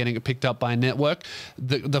again, or getting it picked up by a network,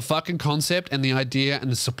 the fucking concept and the idea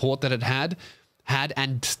and the support that it had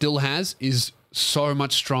and still has is so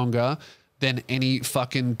much stronger than any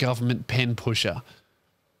fucking government pen pusher.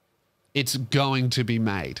 It's going to be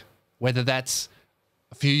made. Whether that's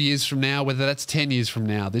a few years from now, whether that's 10 years from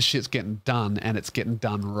now, this shit's getting done, and it's getting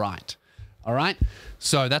done right. All right?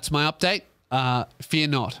 So that's my update. Fear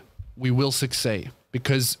not. We will succeed,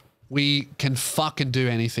 because we can fucking do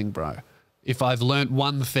anything, bro. If I've learned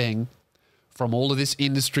one thing from all of this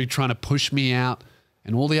industry trying to push me out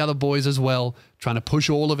and all the other boys as well, trying to push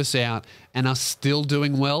all of us out and are still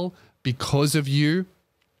doing well because of you,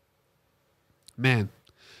 man.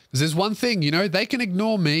 Because there's one thing, you know, they can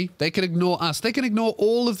ignore me, they can ignore us, they can ignore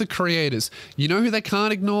all of the creators. You know who they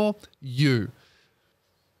can't ignore? You.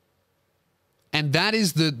 And that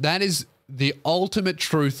is the ultimate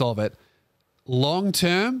truth of it. Long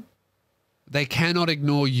term, they cannot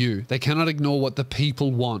ignore you. They cannot ignore what the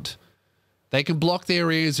people want. They can block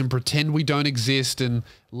their ears and pretend we don't exist and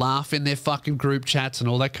laugh in their fucking group chats and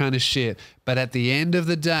all that kind of shit. But at the end of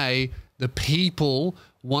the day, the people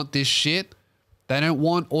want this shit. They don't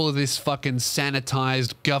want all of this fucking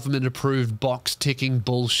sanitized, government-approved, box-ticking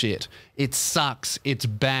bullshit. It sucks. It's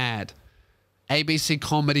bad. ABC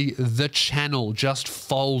Comedy, the channel, just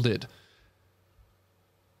folded.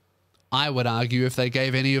 I would argue if they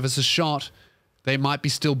gave any of us a shot, they might be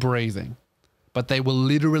still breathing. But they will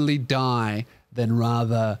literally die than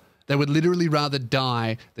rather... They would literally rather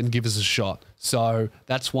die than give us a shot. So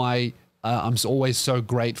that's why I'm always so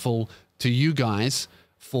grateful to you guys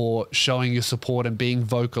for showing your support and being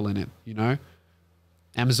vocal in it, you know?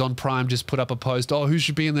 Amazon Prime just put up a post, oh, who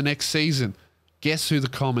should be in the next season? Guess who the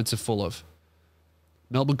comments are full of?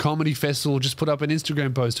 Melbourne Comedy Festival just put up an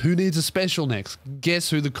Instagram post, who needs a special next?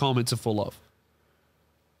 Guess who the comments are full of?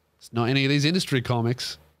 It's not any of these industry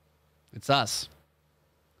comics. It's us.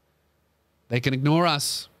 They can ignore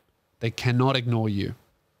us. They cannot ignore you.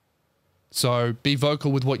 So be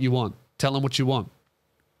vocal with what you want. Tell them what you want.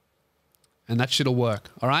 And that shit'll work.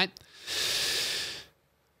 All right?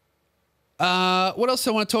 What else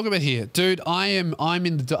I want to talk about here? Dude, I'm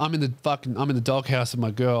in the doghouse of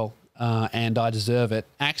my girl, and I deserve it.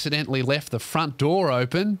 Accidentally left the front door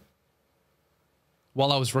open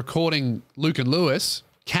while I was recording Luke and Lewis.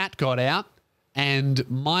 Cat got out, and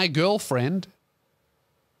my girlfriend...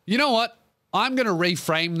 You know what? I'm going to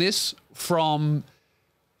reframe this from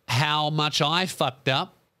how much I fucked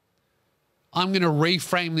up. I'm going to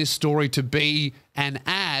reframe this story to be an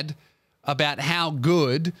ad about how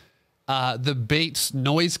good the Beats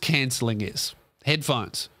noise cancelling is.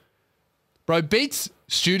 Headphones. Bro, Beats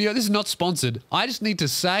Studio, this is not sponsored. I just need to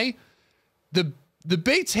say the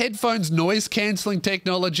Beats headphones noise cancelling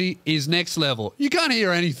technology is next level. You can't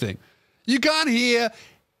hear anything. You can't hear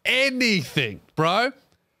anything, bro.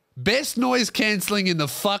 Best noise cancelling in the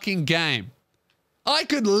fucking game. I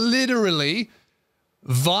could literally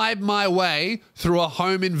vibe my way through a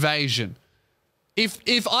home invasion.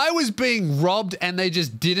 If I was being robbed and they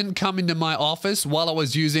just didn't come into my office while I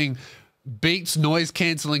was using Beats noise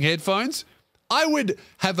cancelling headphones, I would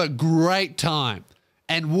have a great time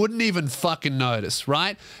and wouldn't even fucking notice,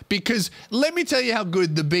 right? Because let me tell you how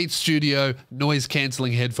good the Beats Studio noise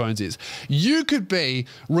cancelling headphones is. You could be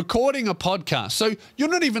recording a podcast, so you're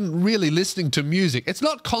not even really listening to music. It's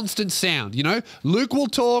not constant sound, you know? Luke will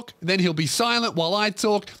talk, then he'll be silent while I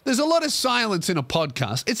talk. There's a lot of silence in a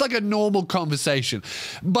podcast. It's like a normal conversation.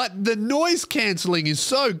 But the noise cancelling is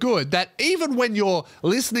so good that even when you're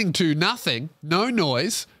listening to nothing, no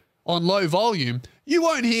noise, on low volume, you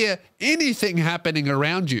won't hear anything happening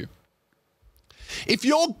around you. If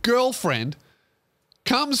your girlfriend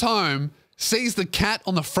comes home, sees the cat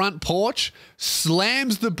on the front porch,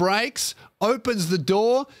 slams the brakes, opens the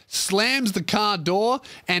door, slams the car door,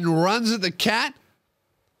 and runs at the cat,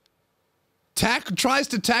 tries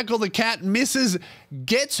to tackle the cat, misses,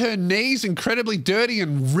 gets her knees incredibly dirty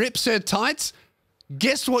and rips her tights,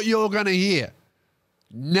 guess what you're going to hear?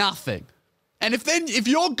 Nothing. And if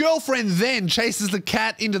your girlfriend then chases the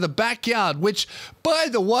cat into the backyard, which, by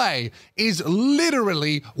the way, is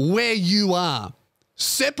literally where you are,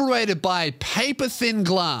 separated by paper-thin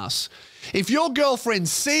glass, if your girlfriend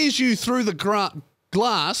sees you through the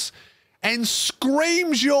glass and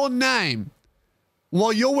screams your name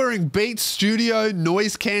while you're wearing Beats Studio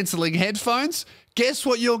noise-cancelling headphones, guess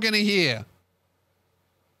what you're going to hear?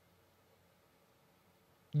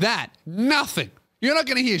 Nothing. You're not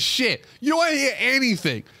going to hear shit. You won't hear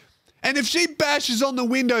anything. And if she bashes on the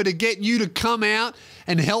window to get you to come out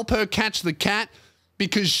and help her catch the cat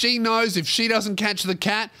because she knows if she doesn't catch the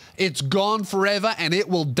cat, it's gone forever and it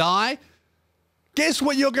will die, guess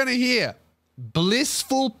what you're going to hear?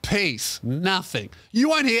 Blissful peace. Nothing. You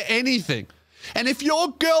won't hear anything. And if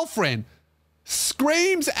your girlfriend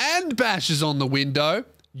screams and bashes on the window,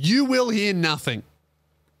 you will hear nothing.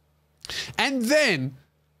 And then,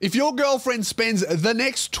 if your girlfriend spends the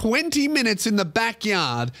next 20 minutes in the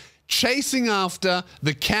backyard chasing after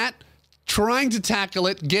the cat, trying to tackle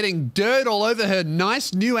it, getting dirt all over her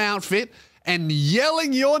nice new outfit, and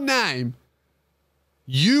yelling your name,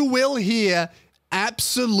 you will hear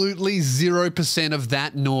absolutely 0% of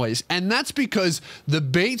that noise. And that's because the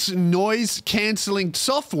Beats noise cancelling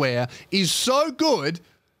software is so good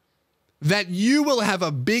that you will have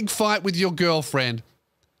a big fight with your girlfriend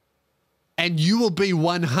and you will be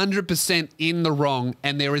 100% in the wrong,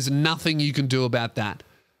 and there is nothing you can do about that.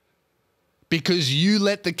 Because you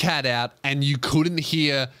let the cat out and you couldn't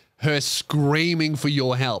hear her screaming for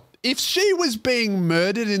your help. If she was being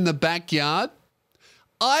murdered in the backyard,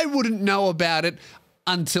 I wouldn't know about it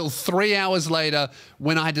until 3 hours later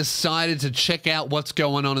when I decided to check out what's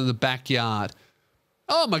going on in the backyard.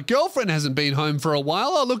 Oh, my girlfriend hasn't been home for a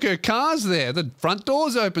while. Oh, look, her car's there. The front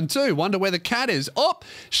door's open too. Wonder where the cat is. Oh,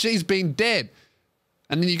 she's been dead.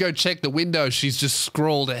 And then you go check the window. She's just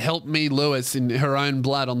scrawled, "Help me, Lewis," in her own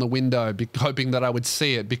blood on the window, hoping that I would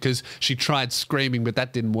see it because she tried screaming, but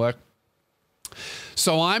that didn't work.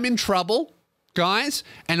 So I'm in trouble, guys,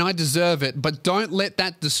 and I deserve it. But don't let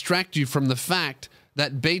that distract you from the fact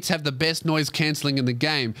that Beats have the best noise cancelling in the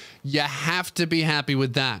game. You have to be happy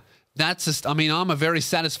with that. That's just, I mean, I'm a very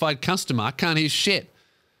satisfied customer. I can't hear shit.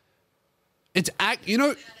 You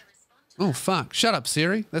know, oh, fuck. Shut up,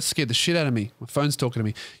 Siri. That scared the shit out of me. My phone's talking to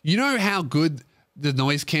me. You know how good the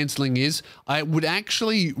noise cancelling is? I would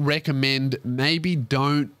actually recommend maybe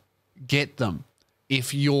don't get them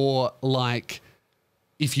if you're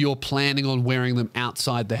planning on wearing them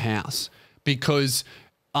outside the house, because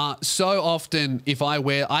so often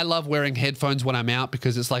I love wearing headphones when I'm out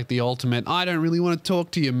because it's like the ultimate, I don't really want to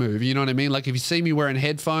talk to you move. You know what I mean? Like if you see me wearing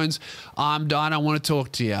headphones, I don't want to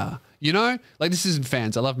talk to you. You know, like this isn't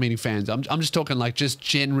fans. I love meeting fans. I'm just talking like just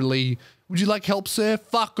generally, would you like help, sir?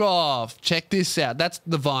 Fuck off. Check this out. That's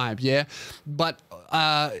the vibe. Yeah. But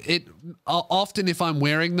often if I'm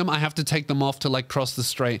wearing them, I have to take them off to like cross the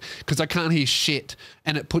street because I can't hear shit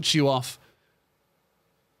and it puts you off.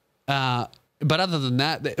 But other than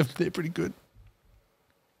that, they're pretty good.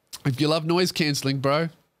 If you love noise cancelling, bro,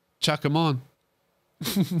 chuck them on.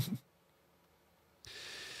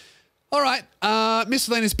 All right,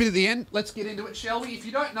 miscellaneous bit at the end. Let's get into it, shall we? If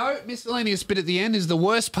you don't know, miscellaneous bit at the end is the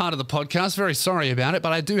worst part of the podcast. Very sorry about it,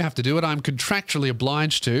 but I do have to do it. I'm contractually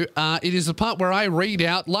obliged to. It is the part where I read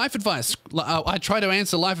out life advice. I try to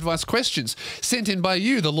answer life advice questions sent in by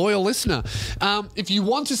you, the loyal listener. If you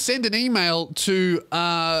want to send an email to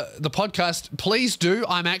the podcast, please do.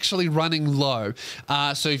 I'm actually running low.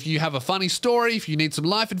 So if you have a funny story, if you need some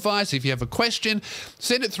life advice, if you have a question,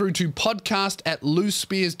 send it through to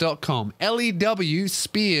podcast@lousespears.com.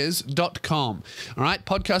 LEWspears.com. All right,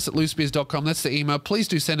 podcast@lousespears.com. That's the email. Please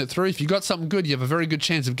do send it through. If you got something good, you have a very good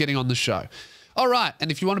chance of getting on the show. All right, and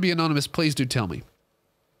if you want to be anonymous, please do tell me.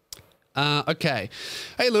 Okay.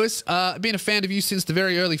 Hey, Lewis, I've been a fan of you since the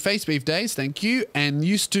very early Face Beef days. Thank you. And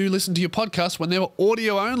used to listen to your podcast when they were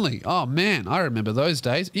audio only. Oh, man, I remember those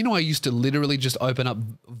days. You know, I used to literally just open up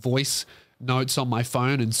voice notes on my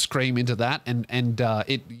phone and scream into that, and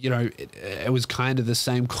it was kind of the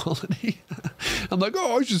same quality. I'm like,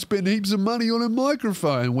 oh, I should spend heaps of money on a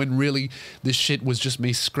microphone, when really this shit was just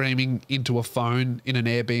me screaming into a phone in an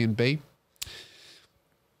Airbnb.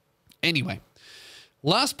 Anyway,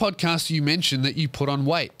 last podcast you mentioned that you put on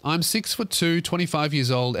weight. I'm 6'2", 25 years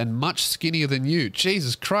old, and much skinnier than you.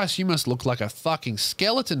 Jesus Christ, you must look like a fucking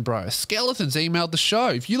skeleton, bro. Skeletons emailed the show.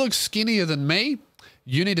 If you look skinnier than me,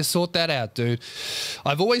 you need to sort that out, dude.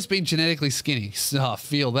 I've always been genetically skinny, so I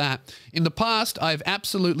feel that. In the past, I've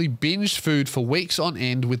absolutely binged food for weeks on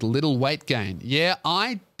end with little weight gain. Yeah,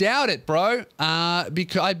 I doubt it, bro,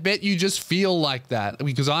 because I bet you just feel like that.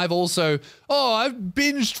 Because I've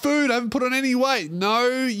binged food, I haven't put on any weight.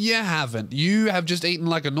 No, you haven't. You have just eaten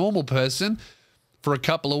like a normal person for a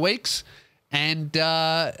couple of weeks, and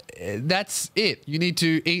that's it. You need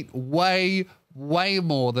to eat way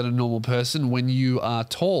more than a normal person when you are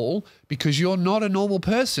tall, because you're not a normal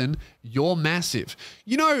person, you're massive.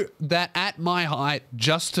 You know that at my height,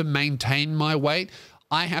 just to maintain my weight,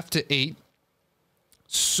 I have to eat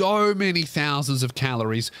so many thousands of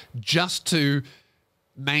calories just to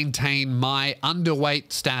maintain my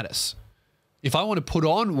underweight status. If I want to put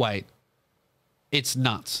on weight, it's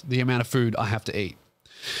nuts, the amount of food I have to eat.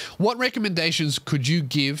 What recommendations could you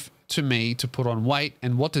give to me to put on weight,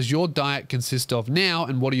 and what does your diet consist of now,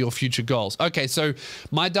 and what are your future goals? Okay, so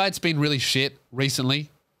my diet's been really shit recently,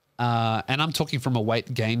 and I'm talking from a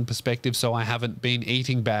weight gain perspective, so I haven't been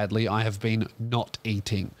eating badly. I have been not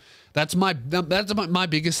eating. That's my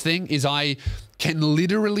biggest thing, is I can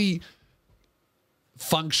literally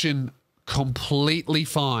function completely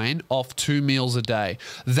fine off 2 meals a day.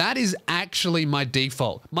 That is actually my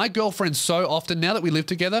default. My girlfriend, so often, now that we live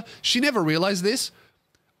together, she never realized this.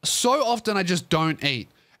 So often I just don't eat.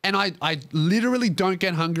 And I literally don't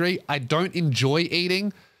get hungry. I don't enjoy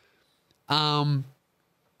eating. In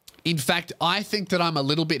fact, I think that I'm a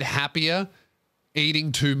little bit happier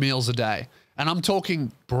eating 2 meals a day. And I'm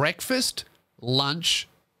talking breakfast, lunch,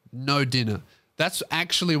 no dinner. That's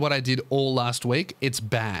actually what I did all last week. It's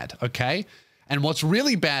bad, okay? And what's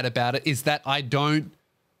really bad about it is that I don't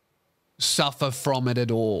suffer from it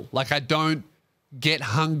at all. Like, I don't get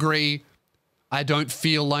hungry. I don't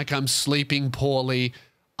feel like I'm sleeping poorly.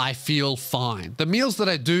 I feel fine. The meals that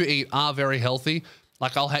I do eat are very healthy.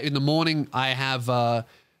 Like, I'll have in the morning, I have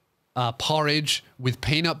porridge with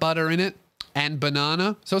peanut butter in it and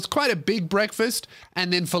banana. So it's quite a big breakfast.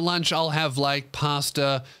 And then for lunch, I'll have like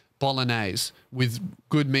pasta bolognese with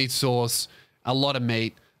good meat sauce, a lot of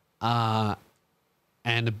meat, and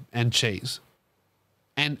cheese.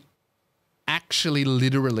 And actually,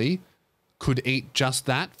 literally could eat just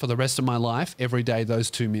that for the rest of my life, every day, those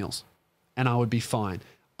 2 meals. And I would be fine.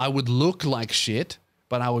 I would look like shit,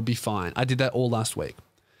 but I would be fine. I did that all last week.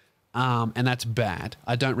 And that's bad.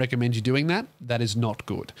 I don't recommend you doing that. That is not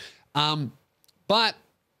good. But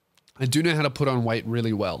I do know how to put on weight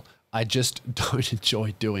really well. I just don't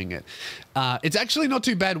enjoy doing it. It's actually not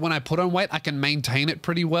too bad when I put on weight. I can maintain it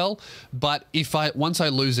pretty well. But once I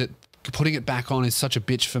lose it, putting it back on is such a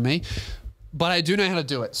bitch for me. But I do know how to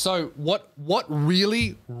do it. So what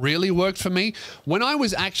really, really worked for me, when I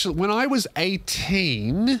was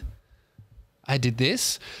 18, I did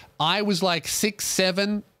this. I was like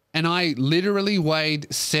 6'7", and I literally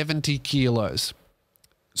weighed 70 kilos.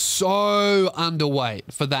 So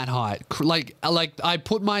underweight for that height. Like I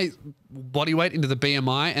put my body weight into the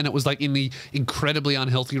BMI, and it was like in the incredibly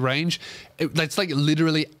unhealthy range. That's like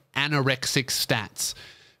literally anorexic stats.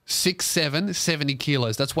 6'7", 70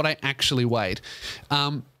 kilos. That's what I actually weighed.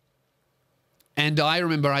 And I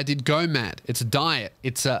remember I did Go Mad. It's a diet.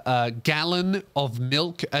 It's a gallon of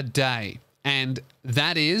milk a day. And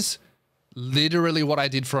that is literally what I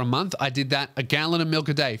did for a month. I did that, a gallon of milk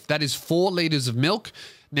a day. That is 4 liters of milk.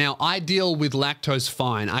 Now, I deal with lactose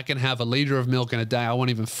fine. I can have a liter of milk in a day. I won't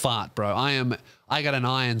even fart, bro. I got an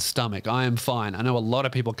iron stomach. I am fine. I know a lot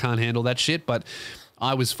of people can't handle that shit, but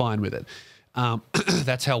I was fine with it.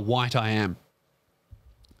 That's how white I am.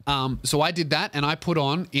 So I did that, and I put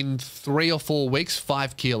on, in 3 or 4 weeks,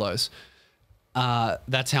 5 kilos.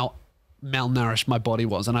 That's how malnourished my body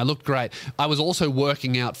was, and I looked great. I was also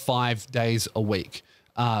working out 5 days a week,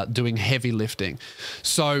 doing heavy lifting.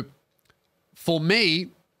 So for me,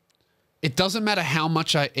 it doesn't matter how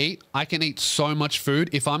much I eat. I can eat so much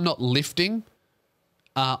food. If I'm not lifting,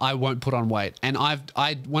 I won't put on weight. And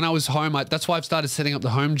when I was home, that's why I've started setting up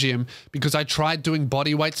the home gym, because I tried doing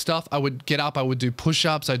body weight stuff. I would get up, I would do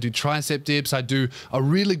push-ups, I'd do tricep dips, I'd do a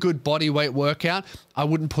really good body weight workout. I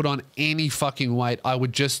wouldn't put on any fucking weight. I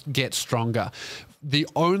would just get stronger. The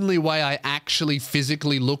only way I actually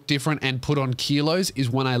physically look different and put on kilos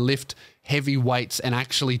is when I lift heavy weights and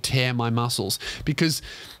actually tear my muscles. Because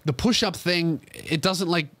the push-up thing, it doesn't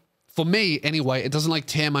like, for me anyway, it doesn't like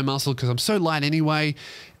tear my muscle because I'm so light anyway,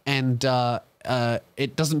 and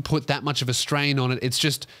it doesn't put that much of a strain on it. It's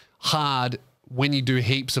just hard when you do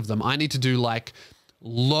heaps of them. I need to do like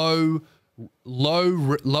low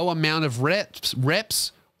amount of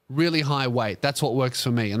reps, really high weight. That's what works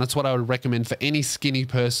for me, and that's what I would recommend for any skinny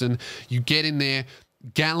person. You get in there,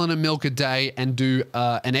 gallon of milk a day, and do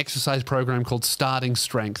an exercise program called Starting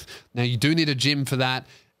Strength. Now, you do need a gym for that.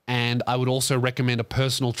 And I would also recommend a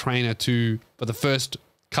personal trainer for the first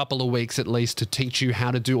couple of weeks at least, to teach you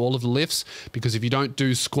how to do all of the lifts, because if you don't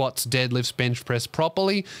do squats, deadlifts, bench press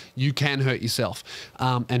properly, you can hurt yourself.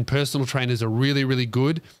 And personal trainers are really, really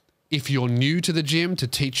good if you're new to the gym, to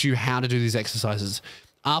teach you how to do these exercises.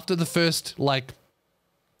 After the first like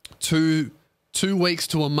two weeks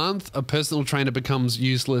to a month, a personal trainer becomes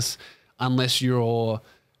useless unless you're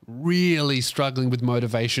really struggling with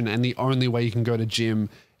motivation, and the only way you can go to gym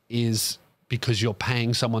is because you're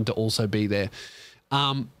paying someone to also be there.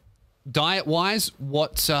 Diet-wise,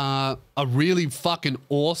 what's a really fucking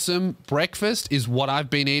awesome breakfast is what I've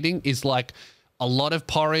been eating, is like a lot of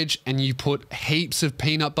porridge, and you put heaps of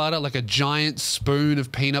peanut butter, like a giant spoon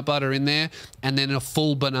of peanut butter in there, and then a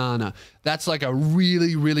full banana. That's like a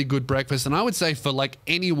really, really good breakfast. And I would say for like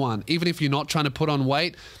anyone, even if you're not trying to put on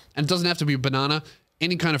weight, and it doesn't have to be a banana,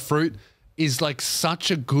 any kind of fruit is like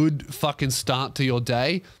such a good fucking start to your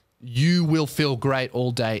day. You will feel great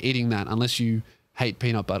all day eating that, unless you hate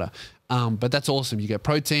peanut butter. But that's awesome. You get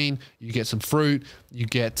protein, you get some fruit, you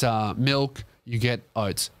get milk, you get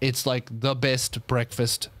oats. It's like the best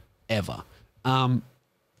breakfast ever. And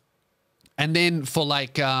then for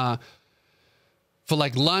For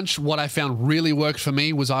like lunch, what I found really worked for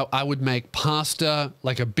me was I would make pasta,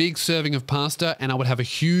 like a big serving of pasta, and I would have a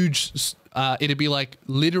huge, it'd be like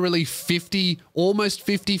literally 50, almost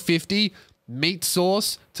 50-50 meat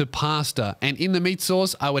sauce to pasta. And in the meat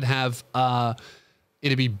sauce, I would have,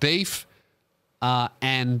 it'd be beef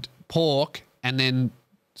and pork and then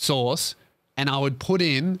sauce. And I would put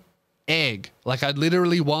in egg. Like I'd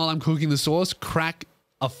literally, while I'm cooking the sauce, crack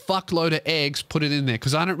a fuckload of eggs, put it in there.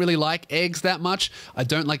 Because I don't really like eggs that much. I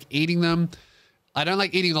don't like eating them. I don't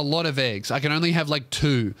like eating a lot of eggs. I can only have like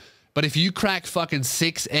 2. But if you crack fucking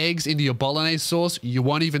 6 eggs into your bolognese sauce, you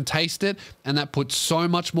won't even taste it. And that puts so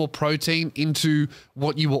much more protein into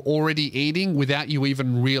what you were already eating without you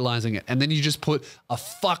even realizing it. And then you just put a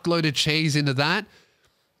fuckload of cheese into that.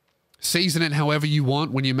 Season it however you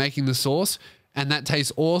want when you're making the sauce. And that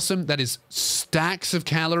tastes awesome. That is stacks of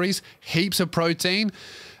calories, heaps of protein.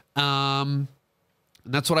 And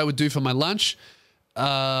that's what I would do for my lunch.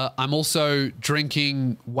 I'm also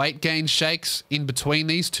drinking weight gain shakes in between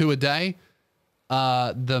these, 2 a day.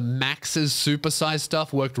 The Max's supersize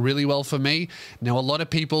stuff worked really well for me. Now, a lot of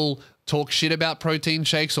people talk shit about protein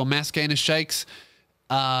shakes or mass gainer shakes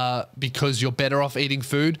because you're better off eating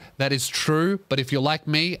food. That is true. But if you're like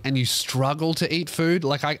me and you struggle to eat food,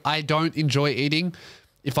 like I don't enjoy eating.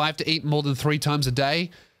 If I have to eat more than 3 times a day,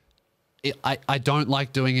 I don't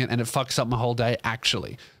like doing it, and it fucks up my whole day,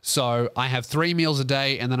 actually. So I have 3 meals a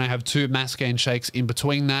day, and then I have 2 mass gain shakes in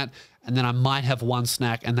between that, and then I might have 1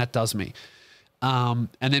 snack, and that does me. And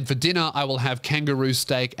then for dinner, I will have kangaroo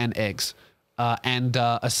steak and eggs, and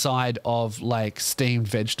a side of like steamed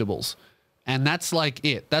vegetables. And that's like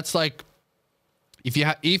it. That's like,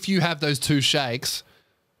 if you have those 2 shakes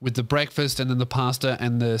with the breakfast and then the pasta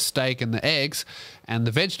and the steak and the eggs and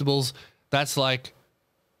the vegetables, that's like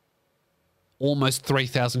almost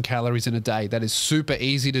 3,000 calories in a day. That is super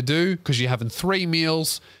easy to do because you're having 3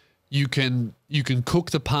 meals. You can cook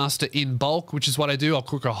the pasta in bulk, which is what I do. I'll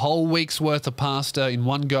cook a whole week's worth of pasta in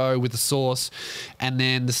one go with the sauce. And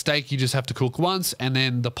then the steak you just have to cook once. And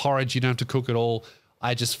then the porridge you don't have to cook at all.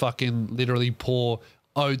 I just fucking literally pour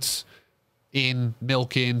oats in,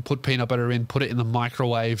 milk in, put peanut butter in, put it in the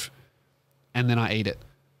microwave, and then I eat it.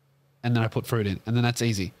 And then I put fruit in. And then that's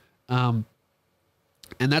easy. And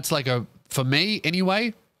that's like for me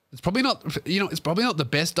anyway, it's probably not, it's probably not the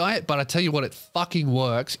best diet, but I tell you what, it fucking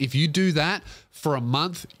works. If you do that for a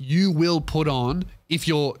month, you will put on, if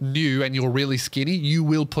you're new and you're really skinny, you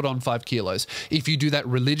will put on 5 kilos. If you do that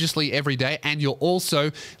religiously every day and you're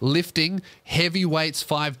also lifting heavy weights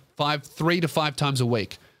 3 to 5 times a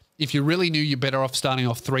week. If you're really new, you're better off starting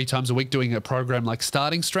off 3 times a week doing a program like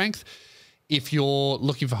Starting Strength. If you're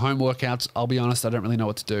looking for home workouts, I'll be honest, I don't really know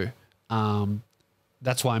what to do.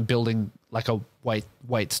 That's why I'm building like a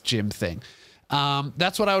weights gym thing.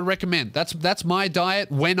 That's what I would recommend. That's my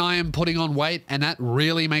diet when I am putting on weight, and that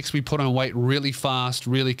really makes me put on weight really fast,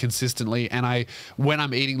 really consistently. And when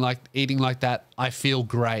I'm eating like that, I feel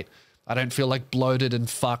great. I don't feel like bloated and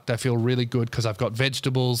fucked. I feel really good because I've got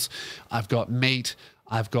vegetables, I've got meat,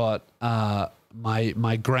 I've got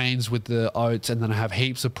my grains with the oats, and then I have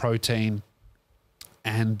heaps of protein.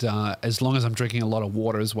 And as long as I'm drinking a lot of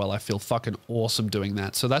water as well, I feel fucking awesome doing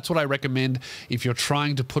that. So that's what I recommend if you're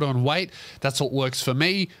trying to put on weight. That's what works for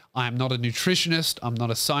me. I'm not a nutritionist. I'm not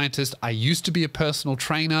a scientist. I used to be a personal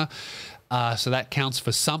trainer. So that counts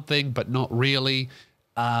for something, but not really.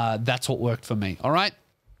 That's what worked for me. All right.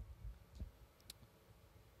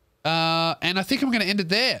 And I think I'm going to end it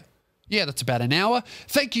there. Yeah, that's about an hour.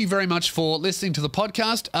 Thank you very much for listening to the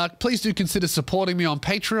podcast. Please do consider supporting me on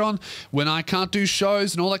Patreon when I can't do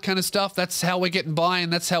shows and all that kind of stuff. That's how we're getting by,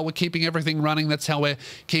 and that's how we're keeping everything running. That's how we're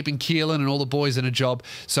keeping Keelan and all the boys in a job.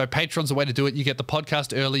 So Patreon's a way to do it. You get the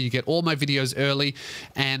podcast early. You get all my videos early.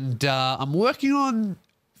 And I'm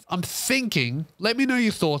thinking, let me know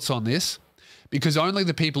your thoughts on this, because only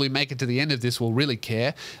the people who make it to the end of this will really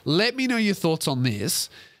care. Let me know your thoughts on this.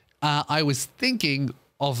 I was thinking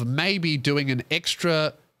of maybe doing an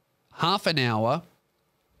extra half an hour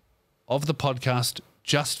of the podcast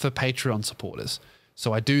just for Patreon supporters.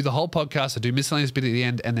 So I do the whole podcast, I do miscellaneous bit at the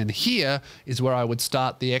end, and then here is where I would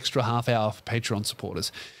start the extra half hour for Patreon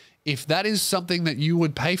supporters. If that is something that you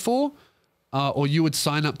would pay for, or you would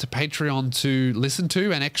sign up to Patreon to listen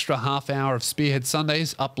to an extra half hour of Spearhead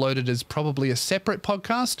Sundays uploaded as probably a separate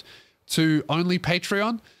podcast to only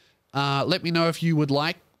Patreon, let me know if you would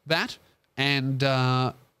like that. And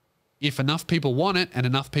if enough people want it and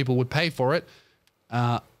enough people would pay for it,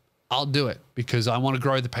 I'll do it, because I want to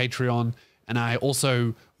grow the Patreon, and I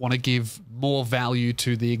also want to give more value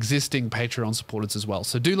to the existing Patreon supporters as well.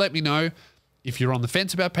 So do let me know if you're on the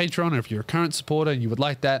fence about Patreon, or if you're a current supporter and you would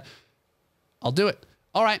like that. I'll do it.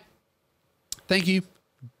 All right. Thank you.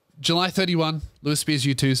 July 31, Lewis Spears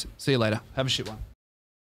U2s. See you later. Have a shit one.